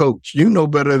than your coach. You know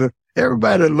better than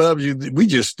everybody that loves you. We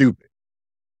just stupid.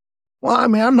 Well,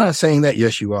 I'm not saying that.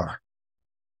 Yes, you are.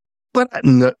 But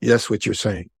that's what you're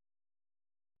saying.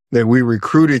 That we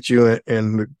recruited you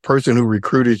and the person who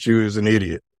recruited you is an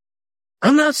idiot.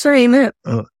 I'm not saying that.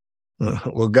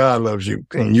 Well, God loves you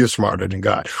and you're smarter than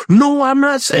God. No, I'm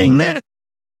not saying that.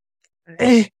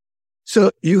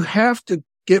 So you have to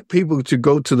get people to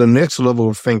go to the next level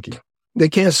of thinking. They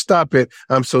can't stop it.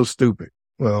 I'm so stupid.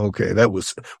 Well, okay, that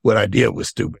was what I did was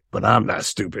stupid, but I'm not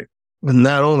stupid. But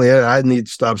not only that, I need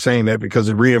to stop saying that because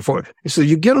it reinforces. So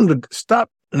you get them to stop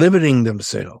limiting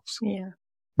themselves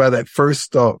by that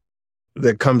first thought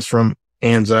that comes from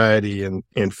anxiety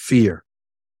and fear.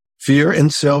 Fear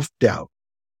and self-doubt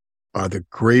are the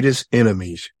greatest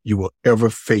enemies you will ever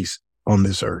face on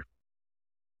this earth.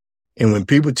 And when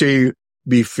people tell you,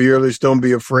 be fearless, don't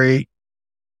be afraid,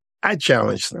 I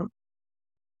challenge them.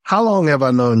 How long have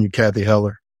I known you, Kathy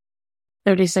Heller?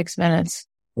 36 minutes.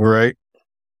 Right.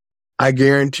 I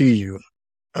guarantee you,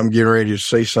 I'm getting ready to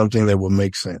say something that will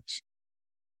make sense.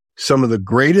 Some of the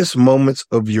greatest moments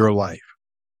of your life,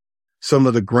 some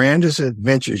of the grandest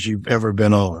adventures you've ever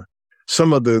been on,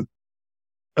 some of the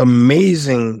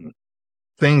amazing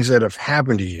things that have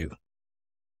happened to you,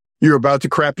 you're about to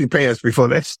crap your pants before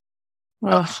that.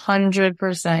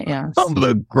 100%, yes. Some of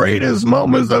the greatest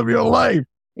moments of your life.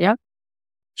 Yep.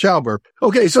 Childbirth.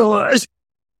 Okay, so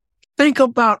think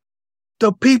about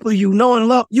the people you know and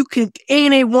love. You can,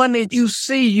 anyone that you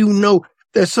see, you know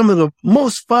that some of the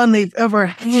most fun they've ever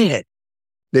had,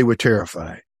 they were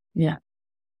terrified. Yeah.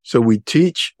 So we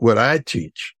teach what I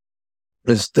teach.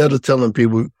 Instead of telling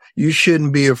people, you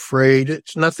shouldn't be afraid.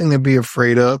 It's nothing to be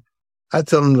afraid of. I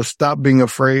tell them to stop being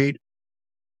afraid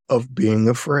of being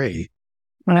afraid.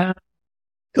 Yeah.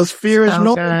 Because fear is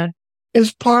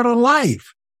it's part of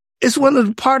life. It's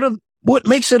part of what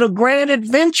makes it a grand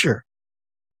adventure.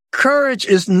 Courage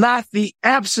is not the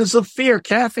absence of fear,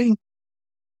 Kathy.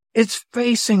 It's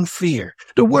facing fear.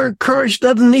 The word courage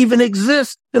doesn't even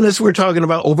exist unless we're talking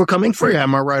about overcoming fear.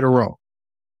 Am I right or wrong?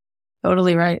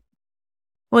 Totally right.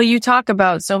 Well, you talk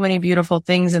about so many beautiful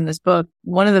things in this book.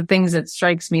 One of the things that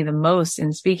strikes me the most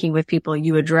in speaking with people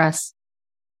you address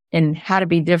in how to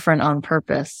be different on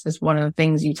purpose is one of the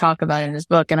things you talk about in this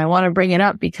book. And I want to bring it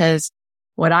up because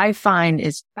what I find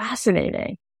is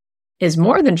fascinating is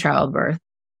more than childbirth,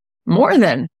 more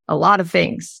than a lot of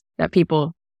things that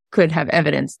people could have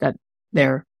evidence that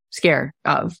they're scared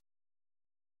of.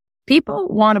 People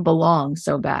want to belong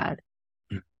so bad.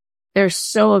 They're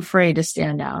so afraid to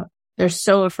stand out. They're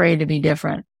so afraid to be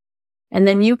different. And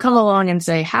then you come along and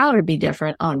say how to be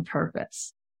different on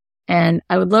purpose. And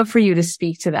I would love for you to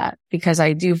speak to that because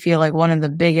I do feel like one of the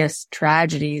biggest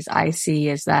tragedies I see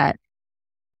is that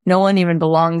no one even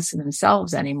belongs to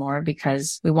themselves anymore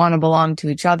because we want to belong to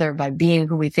each other by being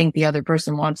who we think the other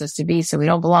person wants us to be. So we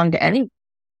don't belong to anyone.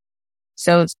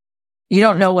 So you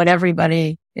don't know what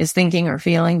everybody is thinking or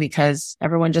feeling because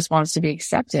everyone just wants to be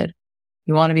accepted.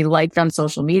 You want to be liked on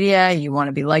social media. You want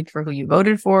to be liked for who you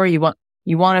voted for. You want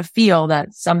to feel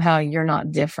that somehow you're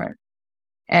not different.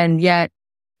 And yet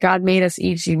God made us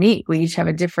each unique. We each have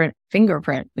a different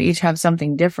fingerprint. We each have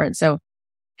something different. So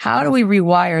how do we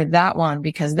rewire that one?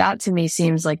 Because that to me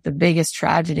seems like the biggest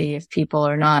tragedy if people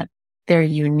are not their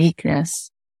uniqueness.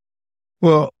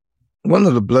 Well, one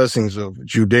of the blessings of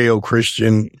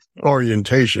Judeo-Christian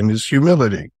orientation is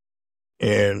humility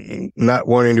and not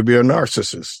wanting to be a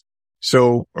narcissist.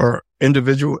 So our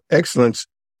individual excellence,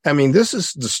 I mean, this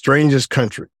is the strangest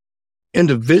country.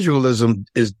 Individualism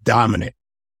is dominant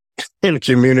in the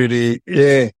community.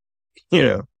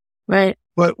 Yeah, right.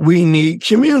 But we need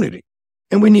community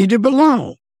and we need to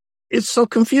belong. It's so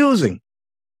confusing,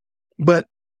 but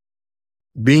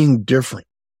being different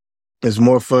is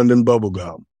more fun than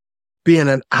bubblegum. Being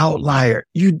an outlier.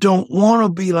 You don't want to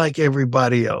be like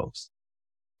everybody else,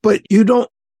 but you don't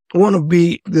want to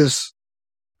be this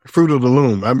fruit of the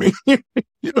loom. I mean,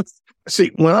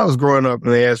 see, when I was growing up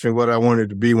and they asked me what I wanted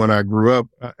to be when I grew up,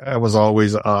 I was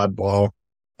always an oddball.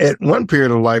 At one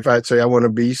period of life, I'd say I want to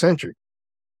be eccentric.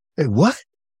 Hey, what?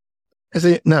 I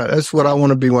say, no, that's what I want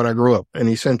to be when I grow up, an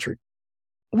eccentric.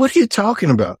 What are you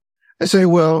talking about? I say,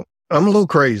 well, I'm a little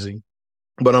crazy,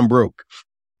 but I'm broke.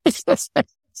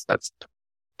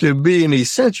 To be an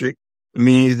eccentric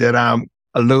means that I'm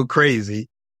a little crazy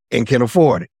and can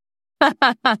afford it.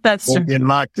 That's true. Get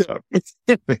locked up.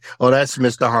 Oh, that's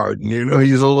Mr. Harden.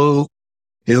 He's a little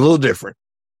different.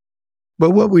 But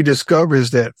what we discover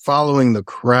is that following the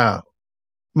crowd,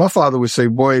 my father would say,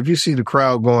 boy, if you see the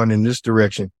crowd going in this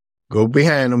direction, go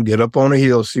behind them, get up on the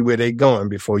hill, see where they're going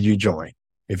before you join.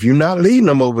 If you're not leading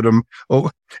them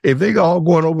if they all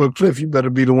going over a cliff, you better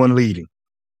be the one leading.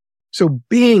 So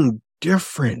being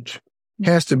different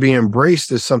has to be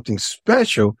embraced as something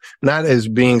special, not as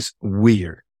being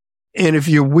weird. And if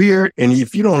you're weird and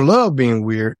if you don't love being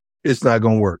weird, it's not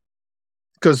going to work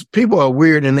because people are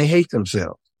weird and they hate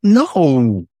themselves.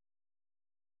 No.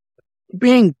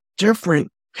 Being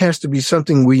different has to be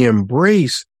something we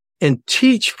embrace and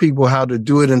teach people how to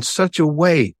do it in such a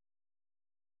way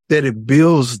that it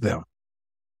builds them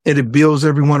and it builds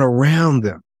everyone around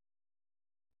them.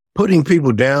 Putting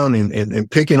people down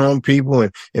and picking on people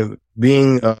and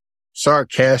being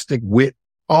sarcastic, wit,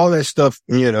 all that stuff,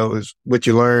 is what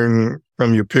you learn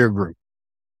from your peer group.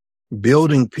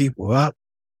 Building people up,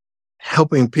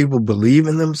 helping people believe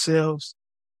in themselves.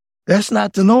 That's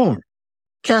not the norm.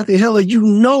 Kathy Heller,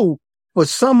 for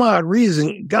some odd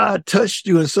reason, God touched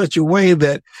you in such a way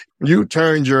that you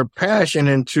turned your passion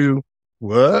into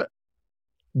what?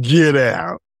 Get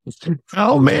out.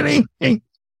 Oh, man.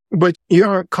 But you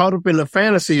aren't caught up in the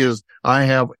fantasy as I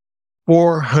have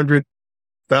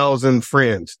 400,000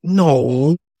 friends.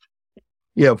 No.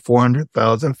 You have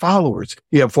 400,000 followers.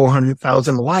 You have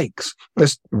 400,000 likes.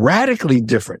 That's radically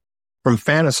different from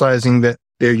fantasizing that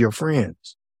they're your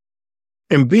friends.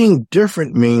 And being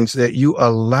different means that you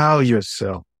allow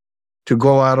yourself to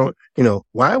go out on,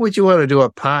 why would you want to do a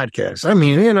podcast? I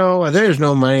mean, there's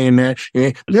no money in that.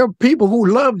 There are people who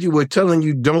loved you were telling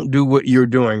you don't do what you're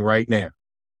doing right now.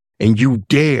 And you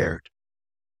dared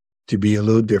to be a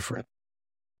little different.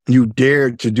 You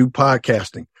dared to do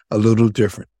podcasting a little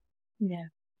different. Yeah.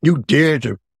 You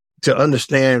dared to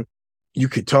understand you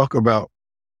could talk about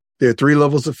there are 3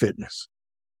 levels of fitness: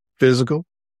 physical,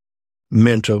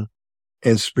 mental,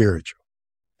 and spiritual.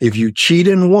 If you cheat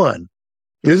in one,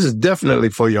 this is definitely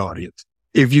for your audience.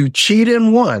 If you cheat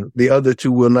in one, the other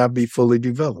 2 will not be fully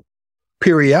developed.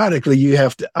 Periodically, you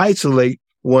have to isolate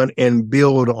one and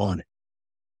build on it.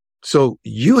 So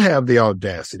you have the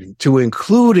audacity to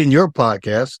include in your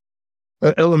podcast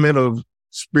an element of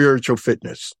spiritual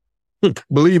fitness.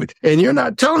 Believe it. And you're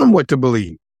not telling them what to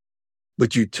believe,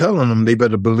 but you're telling them they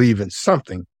better believe in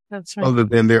something That's right. other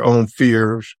than their own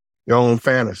fears, their own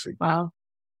fantasy. Wow.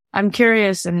 I'm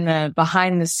curious in the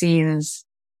behind the scenes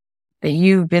that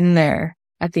you've been there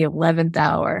at the 11th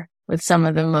hour with some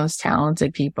of the most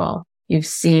talented people. You've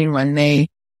seen when they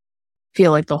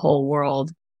feel like the whole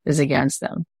world is against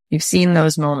them. You've seen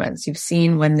those moments. You've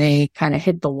seen when they kind of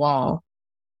hit the wall.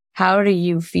 How do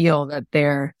you feel that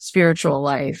their spiritual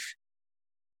life,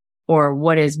 or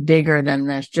what is bigger than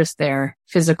this, just their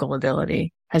physical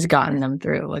ability, has gotten them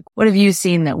through? Like, what have you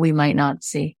seen that we might not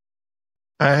see?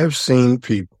 I have seen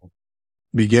people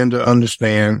begin to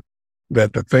understand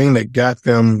that the thing that got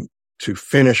them to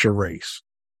finish a race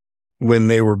when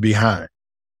they were behind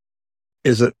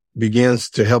is it begins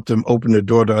to help them open the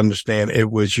door to understand it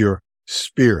was your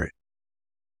spirit.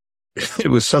 It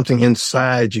was something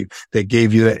inside you that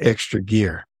gave you that extra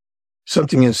gear,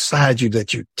 something inside you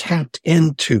that you tapped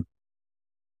into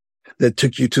that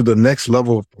took you to the next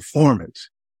level of performance.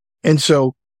 And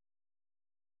so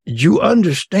you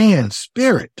understand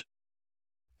spirit.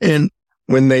 And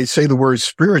when they say the word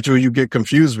spiritual, you get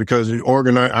confused because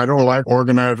I don't like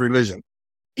organized religion.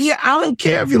 Yeah, I don't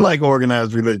care if you like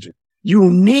organized religion.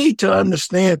 You need to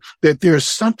understand that there's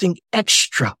something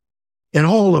extra in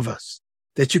all of us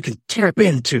that you can tap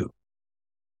into.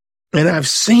 And I've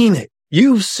seen it.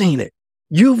 You've seen it.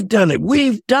 You've done it.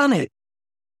 We've done it.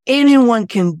 Anyone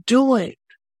can do it.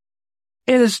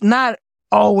 And it's not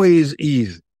always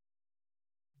easy.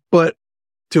 But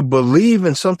to believe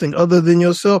in something other than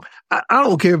yourself, I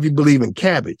don't care if you believe in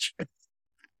cabbage. I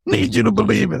need you to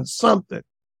believe in something.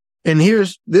 And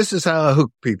this is how I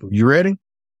hook people. You ready?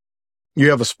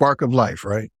 You have a spark of life,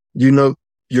 right? You know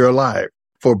you're alive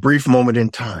for a brief moment in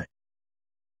time.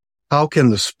 How can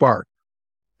the spark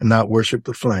not worship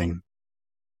the flame?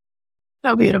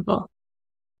 So beautiful.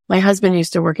 My husband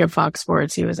used to work at Fox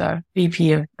Sports. He was a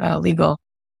VP of legal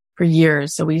for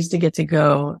years. So we used to get to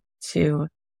go to,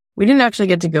 we didn't actually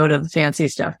get to go to the fancy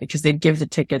stuff because they'd give the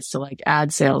tickets to like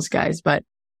ad sales guys, but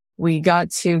we got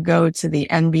to go to the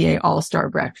NBA All-Star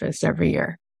breakfast every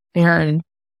year. And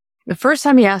the first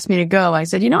time he asked me to go, I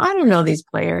said, I don't know these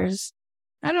players.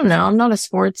 I don't know. I'm not a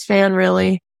sports fan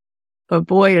really. But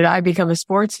boy, did I become a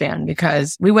sports fan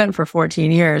because we went for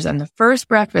 14 years. And the first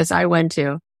breakfast I went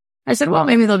to, I said, well,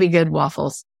 maybe there'll be good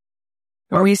waffles.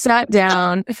 Or we sat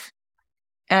down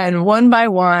and one by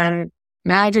one,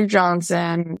 Magic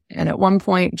Johnson, and at one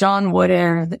point, John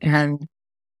Wooden, and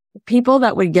people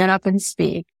that would get up and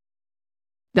speak,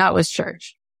 that was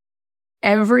church.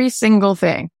 Every single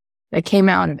thing that came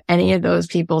out of any of those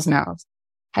people's mouths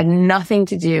had nothing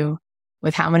to do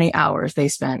with how many hours they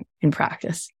spent in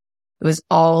practice. It was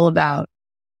all about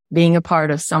being a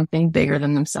part of something bigger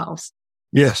than themselves.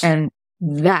 Yes. And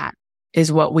that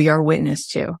is what we are witness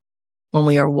to when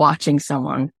we are watching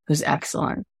someone who's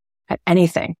excellent at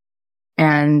anything.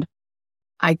 And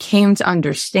I came to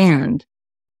understand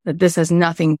that this has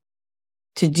nothing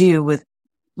to do with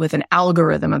an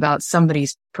algorithm about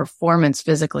somebody's performance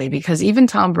physically, because even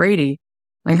Tom Brady,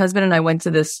 my husband and I went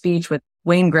to this speech with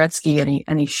Wayne Gretzky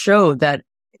and he showed that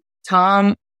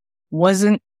Tom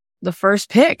wasn't the first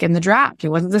pick in the draft. He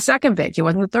wasn't the second pick. He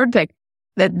wasn't the third pick.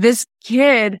 That this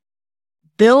kid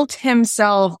built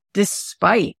himself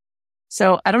despite.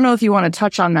 So I don't know if you want to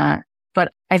touch on that,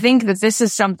 but I think that this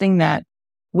is something that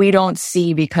we don't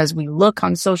see because we look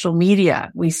on social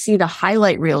media. We see the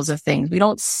highlight reels of things. We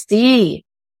don't see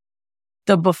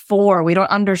the before. We don't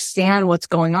understand what's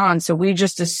going on. So we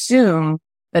just assume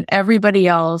that everybody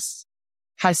else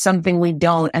has something we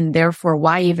don't, and therefore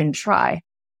why even try?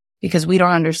 Because we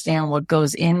don't understand what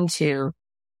goes into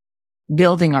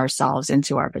building ourselves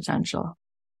into our potential.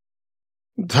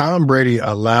 Tom Brady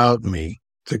allowed me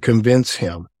to convince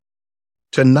him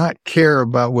to not care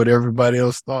about what everybody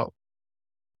else thought.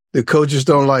 The coaches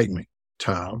don't like me.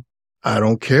 Tom, I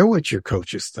don't care what your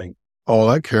coaches think. All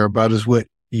I care about is what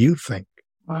you think.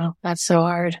 Wow, that's so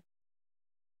hard.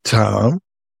 Tom,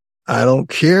 I don't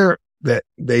care that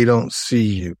they don't see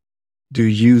you. Do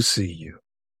you see you?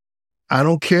 I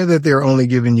don't care that they're only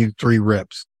giving you 3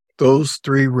 reps. Those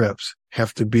 3 reps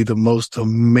have to be the most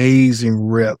amazing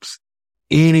reps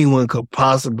anyone could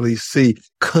possibly see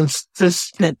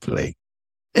consistently.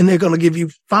 And they're going to give you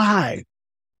 5.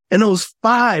 And those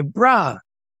 5, 4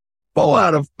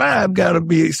 out of 5 got to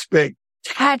be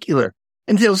spectacular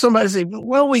until somebody say,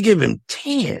 well, we give him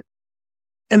 10.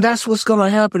 And that's what's going to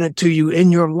happen to you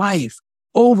in your life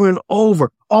over and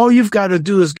over. All you've got to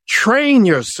do is train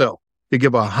yourself to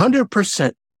give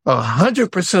 100%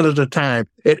 of the time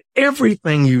at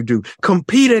everything you do.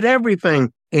 Compete at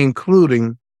everything,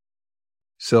 including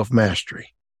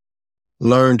self-mastery.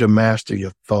 Learn to master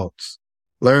your thoughts.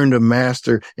 Learn to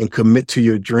master and commit to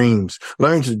your dreams.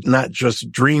 Learn to not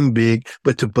just dream big,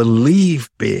 but to believe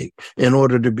big in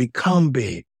order to become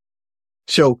big.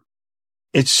 So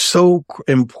it's so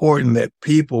important that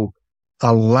people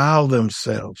allow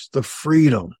themselves the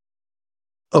freedom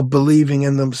of believing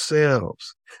in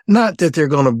themselves. Not that they're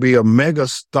going to be a mega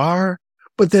star,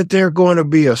 but that they're going to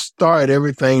be a star at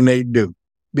everything they do.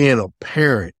 Being a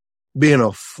parent, being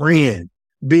a friend,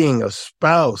 being a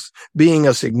spouse, being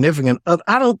a significant other.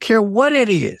 I don't care what it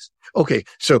is. Okay,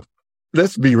 so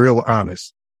let's be real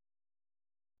honest.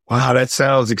 Wow, that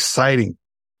sounds exciting.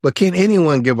 But can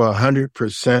anyone give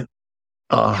 100%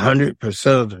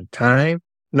 of the time?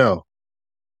 No.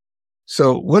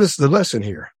 So what is the lesson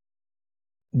here?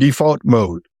 Default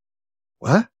mode.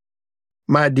 What?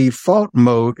 My default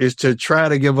mode is to try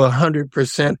to give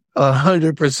 100%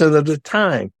 of the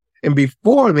time. And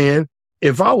before then,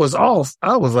 if I was off,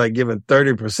 I was like giving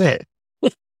 30%.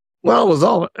 Well, I was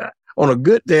off. On a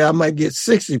good day, I might get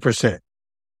 60%.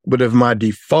 But if my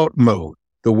default mode,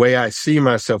 the way I see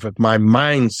myself, if my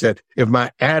mindset, if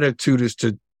my attitude is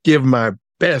to give my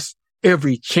best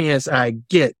every chance I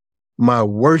get, my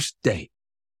worst day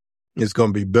is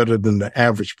going to be better than the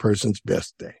average person's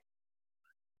best day.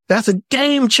 That's a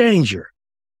game changer.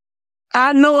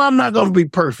 I know I'm not going to be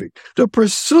perfect. The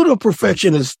pursuit of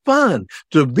perfection is fun.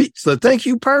 To think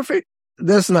you perfect,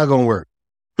 that's not going to work.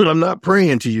 I'm not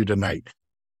praying to you tonight.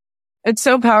 It's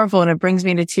so powerful, and it brings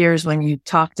me to tears when you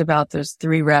talked about those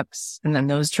 3 reps and then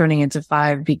those turning into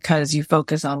 5 because you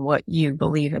focus on what you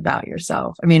believe about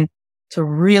yourself. I mean, to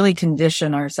really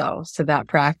condition ourselves to that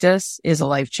practice is a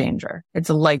life changer. It's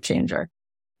a life changer.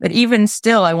 But even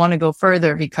still, I want to go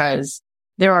further because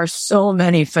there are so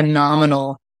many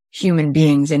phenomenal human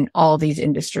beings in all these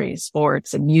industries,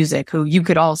 sports and music, who you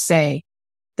could all say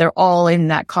they're all in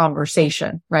that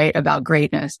conversation, right, about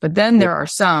greatness. But then there are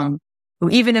some who,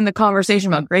 even in the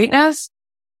conversation about greatness,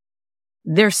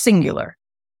 they're singular.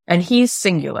 And he's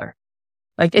singular.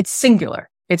 Like, it's singular.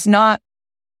 It's not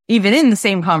even in the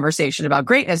same conversation about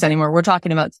greatness anymore. We're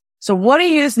talking about, so what do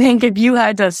you think if you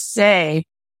had to say,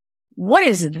 what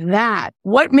is that?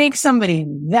 What makes somebody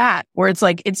that? Where it's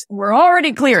like, we're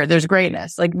already clear there's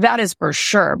greatness. Like, that is for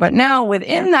sure. But now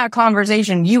within that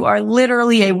conversation, you are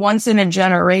literally a once in a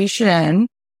generation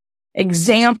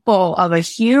example of a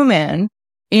human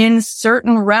in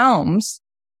certain realms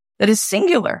that is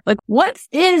singular. Like, what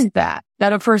is that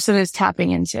a person is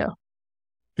tapping into?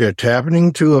 They're tapping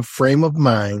into a frame of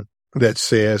mind that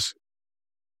says,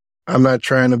 I'm not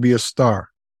trying to be a star.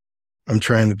 I'm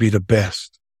trying to be the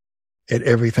best at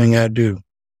everything I do.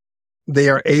 They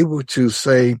are able to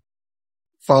say,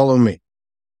 follow me.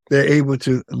 They're able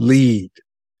to lead.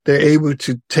 They're able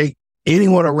to take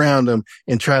anyone around them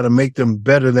and try to make them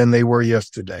better than they were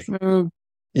yesterday. Mm-hmm.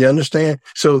 You understand?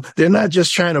 So they're not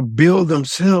just trying to build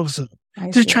themselves up.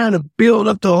 They're trying to build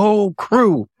up the whole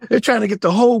crew. They're trying to get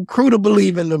the whole crew to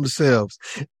believe in themselves.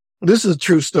 This is a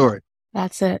true story.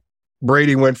 That's it.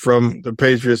 Brady went from the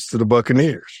Patriots to the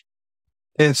Buccaneers.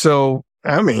 And so,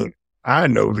 I mean, I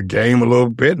know the game a little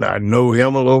bit and I know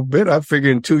him a little bit. I figure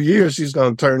in 2 years, he's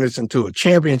going to turn this into a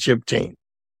championship team.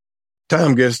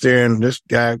 Tom gets there and this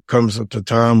guy comes up to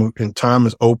Tom, and Tom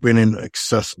is open and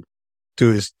accessible to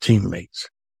his teammates.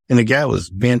 And the guy was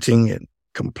venting and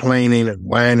complaining and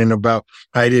whining about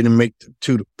how he didn't make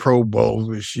to the Pro Bowl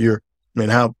this year and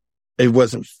how it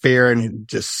wasn't fair and it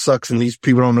just sucks and these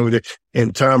people don't know what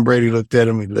And Tom Brady looked at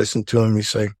him, he listened to him, he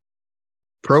said,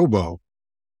 Pro Bowl?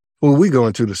 Well, we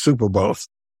going to the Super Bowl.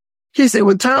 He said,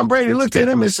 when Tom Brady looked at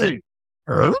him and said,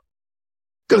 huh?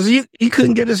 Because he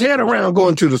couldn't get his head around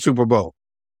going to the Super Bowl.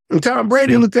 And Tom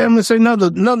Brady looked at him and said, no.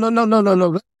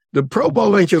 The Pro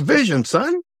Bowl ain't your vision,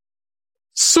 son.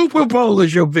 Super Bowl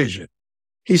is your vision.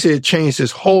 He said it changed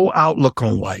his whole outlook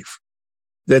on life.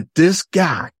 That this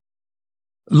guy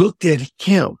looked at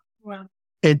him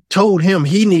and told him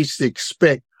he needs to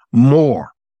expect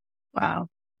more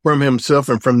from himself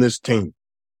and from this team.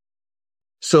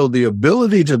 So the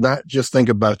ability to not just think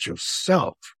about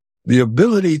yourself, the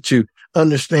ability to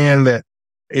understand that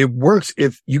it works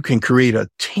if you can create a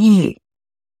team.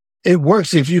 It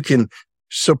works if you can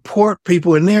support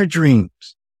people in their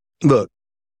dreams. Look,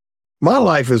 my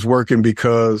life is working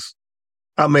because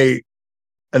I made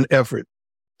an effort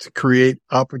to create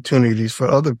opportunities for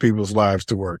other people's lives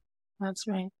to work. That's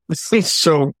right.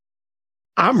 So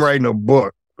I'm writing a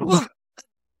book.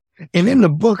 And in the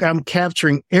book, I'm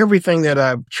capturing everything that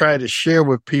I've tried to share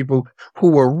with people who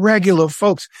were regular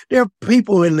folks. There are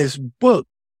people in this book.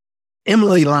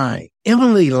 Emily Line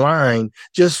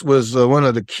just was one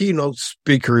of the keynote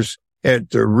speakers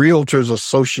at the Realtors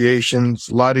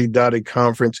Association's Lottie Dottie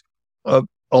conference.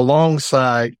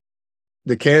 alongside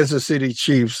the Kansas City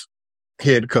Chiefs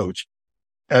head coach.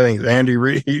 I think it's Andy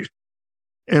Reid.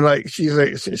 And like, she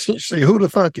said, who the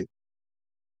fuck it?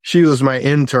 She was my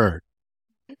intern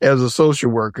as a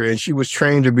social worker, and she was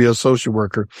trained to be a social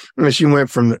worker. And she went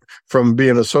from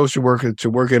being a social worker to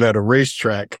working at a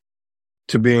racetrack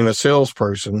to being a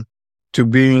salesperson to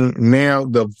being now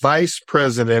the vice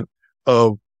president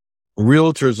of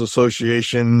Realtors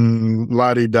Association,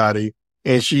 la-di-da-di,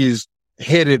 and she's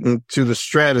headed into the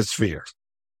stratosphere.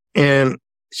 And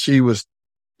she was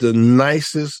the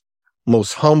nicest,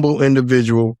 most humble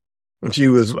individual. And she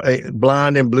was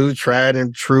blonde and blue, tried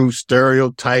and true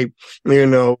stereotype,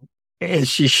 and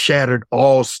she shattered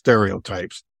all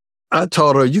stereotypes. I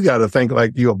told her, you got to think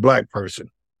like you're a black person.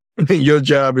 Your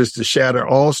job is to shatter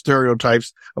all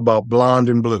stereotypes about blonde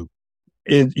and blue.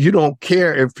 And you don't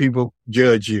care if people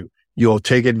judge you. You'll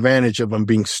take advantage of them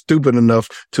being stupid enough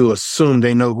to assume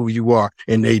they know who you are,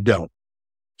 and they don't.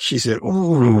 She said,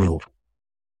 ooh.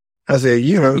 I said,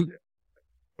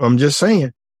 I'm just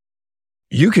saying,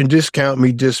 you can discount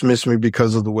me, dismiss me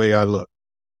because of the way I look.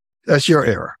 That's your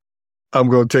error. I'm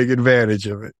going to take advantage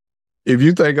of it. If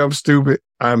you think I'm stupid,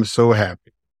 I'm so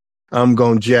happy. I'm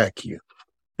going to jack you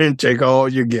and take all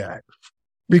you got,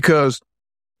 because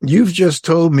you've just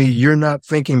told me you're not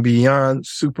thinking beyond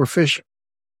superficial.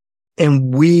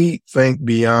 And we think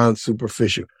beyond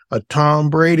superficial. A Tom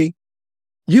Brady,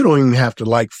 you don't even have to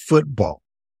like football.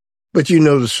 But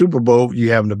the Super Bowl,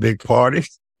 you having a big party.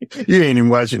 You ain't even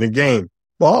watching the game.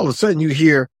 But all of a sudden you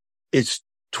hear it's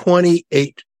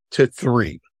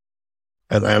 28-3.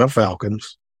 Atlanta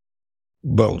Falcons,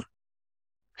 boom,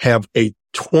 have a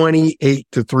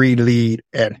 28-3 lead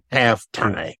at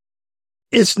halftime.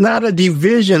 It's not a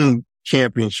division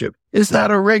championship. It's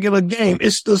not a regular game.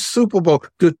 It's the Super Bowl.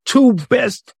 The two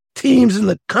best teams in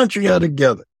the country are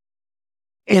together.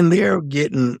 And they're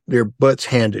getting their butts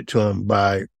handed to them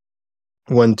by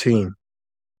one team.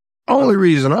 Only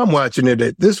reason I'm watching it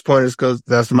at this point is because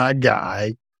that's my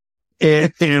guy.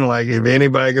 And like, if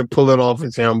anybody could pull it off,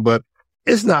 it's him. But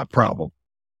it's not probable.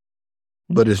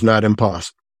 But it's not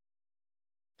impossible.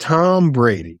 Tom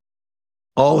Brady,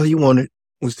 all he wanted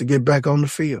was to get back on the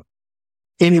field.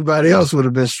 Anybody else would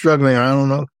have been struggling. I don't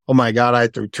know. Oh my God, I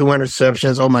threw 2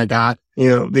 interceptions. Oh my God.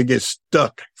 They get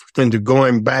stuck into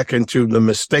going back into the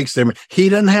mistakes they made. He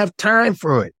doesn't have time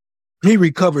for it. He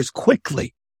recovers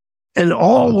quickly. And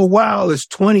all the while it's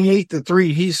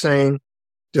 28-3. He's saying,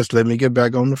 just let me get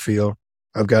back on the field.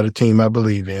 I've got a team I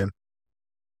believe in,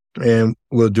 and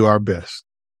we'll do our best.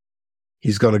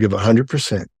 He's going to give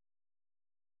 100%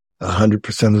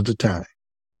 of the time,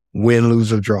 win,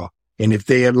 lose, or draw. And if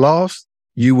they had lost,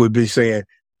 you would be saying,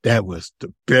 that was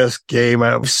the best game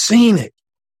I've seen it.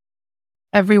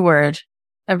 Every word,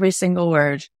 every single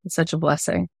word is such a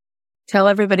blessing. Tell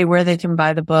everybody where they can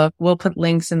buy the book. We'll put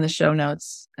links in the show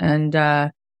notes, and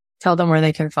tell them where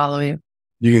they can follow you.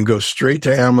 You can go straight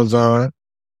to Amazon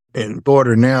and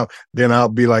order now. Then I'll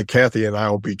be like Kathy and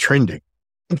I'll be trending.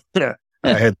 I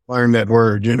had to learn that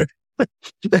word,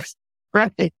 That's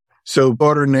right. So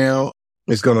order now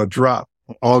is going to drop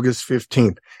August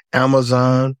 15th.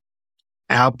 Amazon,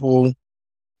 Apple,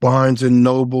 Barnes and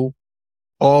Noble,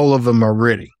 all of them are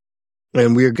ready.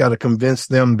 And we've got to convince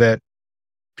them that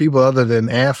people other than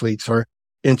athletes are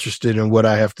interested in what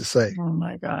I have to say. Oh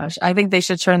my gosh. I think they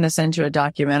should turn this into a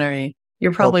documentary.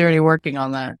 You're probably already working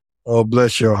on that. Oh,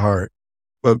 bless your heart.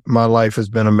 But my life has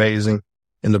been amazing,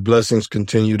 and the blessings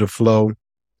continue to flow.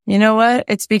 You know what?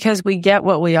 It's because we get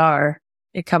what we are.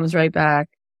 It comes right back.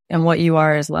 And what you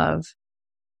are is love.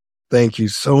 Thank you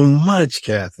so much,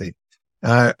 Kathy.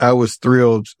 I was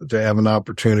thrilled to have an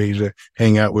opportunity to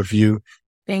hang out with you.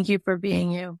 Thank you for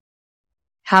being you.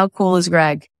 How cool is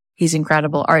Greg? He's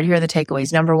incredible. All right, here are the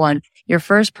takeaways. Number 1, your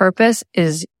first purpose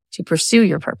is to pursue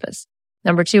your purpose.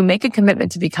 Number 2, make a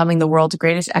commitment to becoming the world's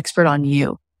greatest expert on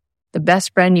you. The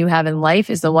best friend you have in life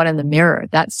is the one in the mirror.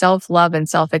 That self-love and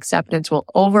self-acceptance will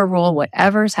overrule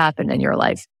whatever's happened in your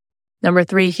life. Number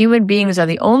 3, human beings are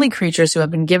the only creatures who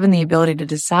have been given the ability to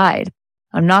decide.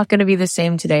 I'm not going to be the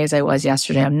same today as I was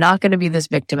yesterday. I'm not going to be this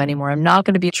victim anymore. I'm not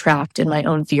going to be trapped in my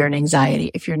own fear and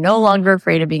anxiety. If you're no longer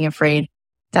afraid of being afraid,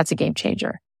 that's a game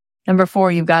changer. Number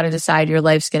 4, you've got to decide your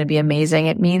life's going to be amazing.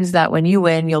 It means that when you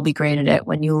win, you'll be great at it.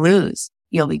 When you lose,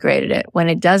 you'll be great at it. When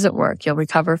it doesn't work, you'll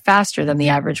recover faster than the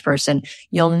average person.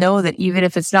 You'll know that even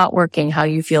if it's not working, how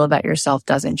you feel about yourself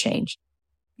doesn't change.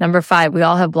 Number 5, we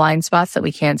all have blind spots that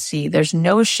we can't see. There's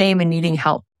no shame in needing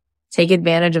help. Take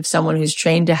advantage of someone who's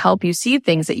trained to help you see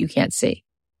things that you can't see.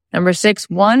 Number 6,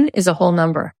 1 is a whole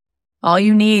number. All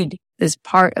you need is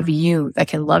part of you that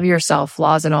can love yourself,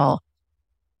 flaws and all.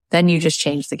 then you just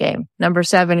change the game. Number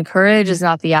 7, courage is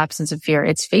not the absence of fear.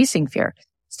 It's facing fear.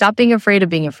 Stop being afraid of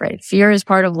being afraid. Fear is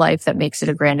part of life that makes it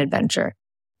a grand adventure.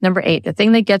 Number 8, the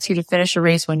thing that gets you to finish a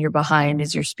race when you're behind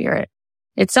is your spirit.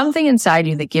 It's something inside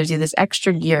you that gives you this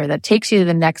extra gear that takes you to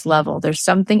the next level. There's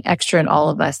something extra in all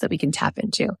of us that we can tap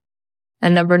into.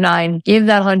 And number 9, give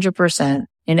that 100%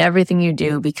 in everything you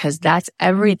do, because that's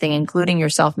everything, including your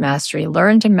self-mastery.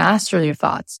 Learn to master your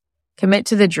thoughts. Commit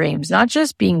to the dreams, not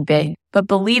just being big, but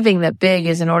believing that big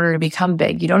is in order to become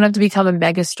big. You don't have to become a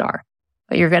megastar,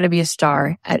 but you're going to be a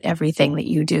star at everything that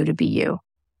you do to be you.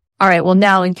 All right. Well,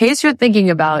 now, in case you're thinking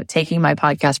about taking my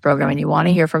podcast program and you want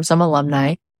to hear from some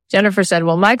alumni, Jennifer said,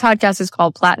 well, my podcast is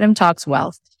called Platinum Talks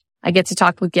Wealth. I get to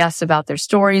talk with guests about their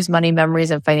stories, money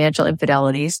memories, and financial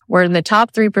infidelities. We're in the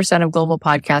top 3% of global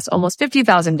podcasts, almost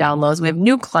 50,000 downloads. We have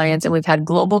new clients, and we've had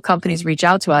global companies reach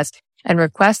out to us and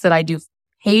request that I do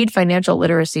paid financial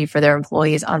literacy for their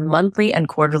employees on monthly and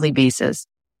quarterly basis.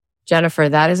 Jennifer,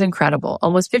 that is incredible.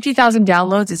 Almost 50,000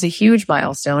 downloads is a huge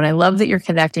milestone. I love that you're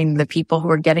connecting the people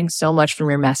who are getting so much from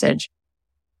your message.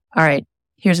 All right.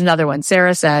 Here's another one.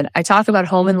 Sarah said, I talk about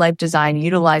home and life design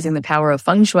utilizing the power of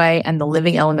feng shui and the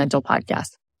Living Elemental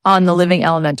podcast on the Living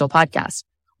Elemental podcast.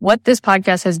 What this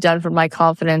podcast has done for my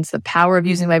confidence, the power of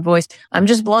using my voice. I'm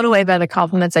just blown away by the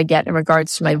compliments I get in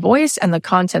regards to my voice and the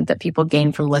content that people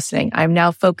gain from listening. I'm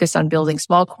now focused on building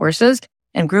small courses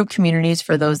and group communities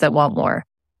for those that want more.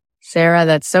 Sarah,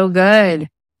 that's so good.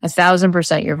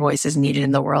 1,000% your voice is needed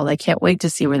in the world. I can't wait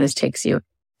to see where this takes you.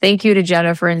 Thank you to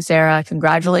Jennifer and Sarah.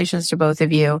 Congratulations to both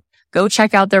of you. Go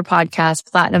check out their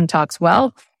podcast, Platinum Talks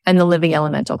Wealth, and the Living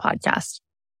Elemental podcast.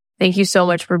 Thank you so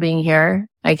much for being here.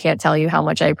 I can't tell you how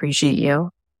much I appreciate you.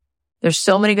 There's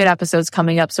so many good episodes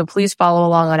coming up, so please follow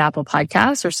along on Apple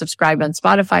Podcasts or subscribe on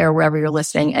Spotify or wherever you're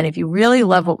listening. And if you really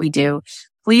love what we do,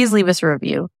 please leave us a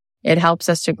review. It helps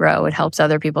us to grow. It helps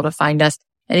other people to find us.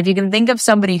 And if you can think of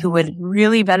somebody who would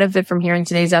really benefit from hearing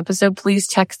today's episode, please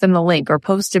text them the link or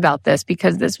post about this,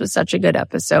 because this was such a good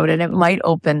episode and it might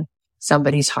open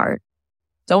somebody's heart.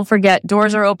 Don't forget,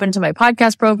 doors are open to my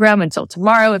podcast program until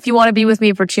tomorrow. If you want to be with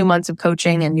me for 2 months of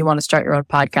coaching and you want to start your own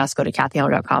podcast, go to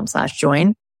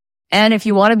kathyheller.com/join. And if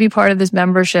you want to be part of this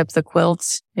membership, the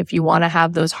quilts, if you want to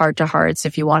have those heart-to-hearts,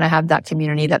 if you want to have that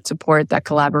community, that support, that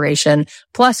collaboration,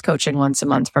 plus coaching once a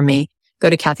month from me, go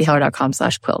to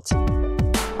kathyheller.com/quilt.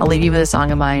 I'll leave you with a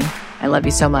song of mine. I love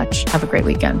you so much. Have a great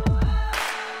weekend.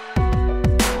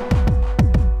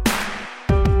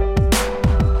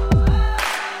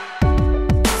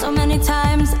 So many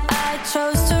times I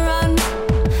chose to run.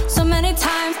 So many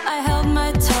times I held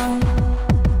my tongue.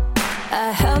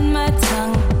 I held my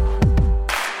tongue.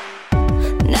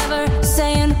 Never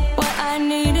saying what I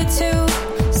needed to.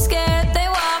 Scared they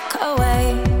walk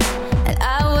away and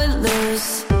I would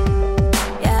lose.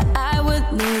 Yeah, I would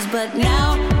lose. But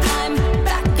now I'm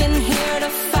back in here to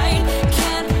fight.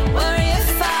 Can't worry.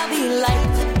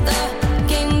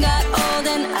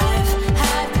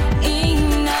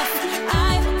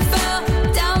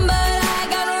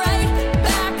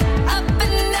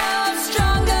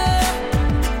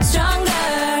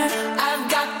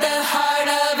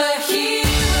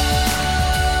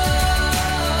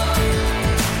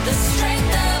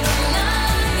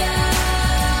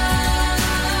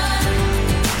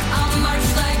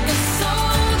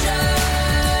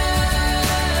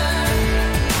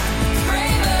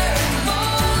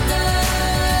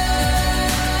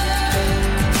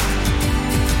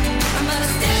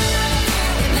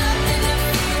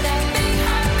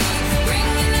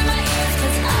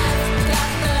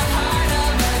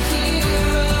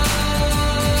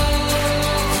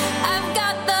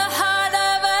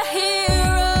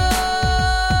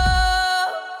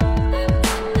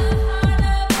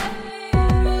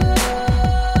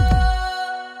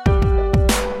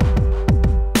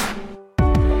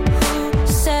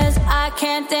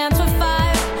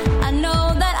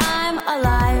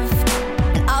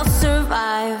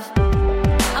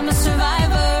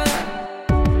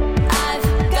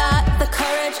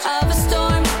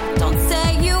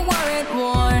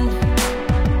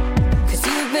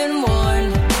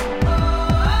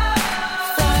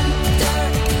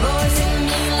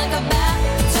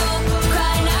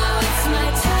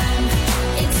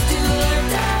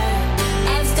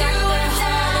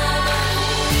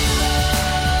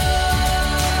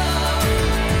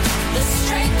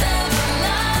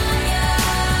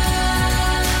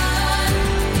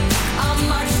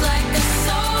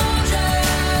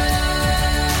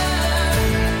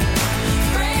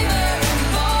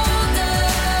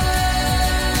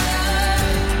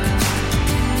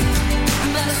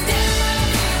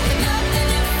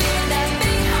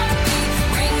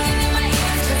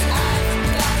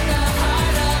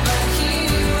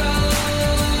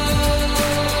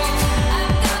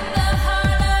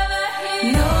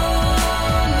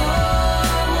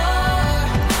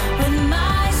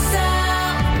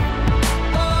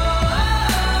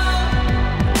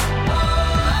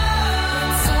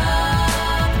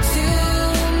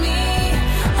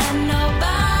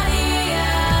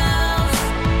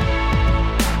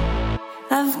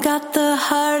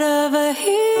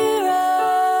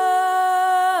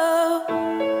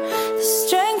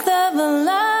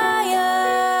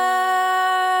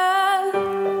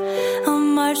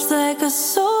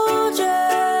 soul.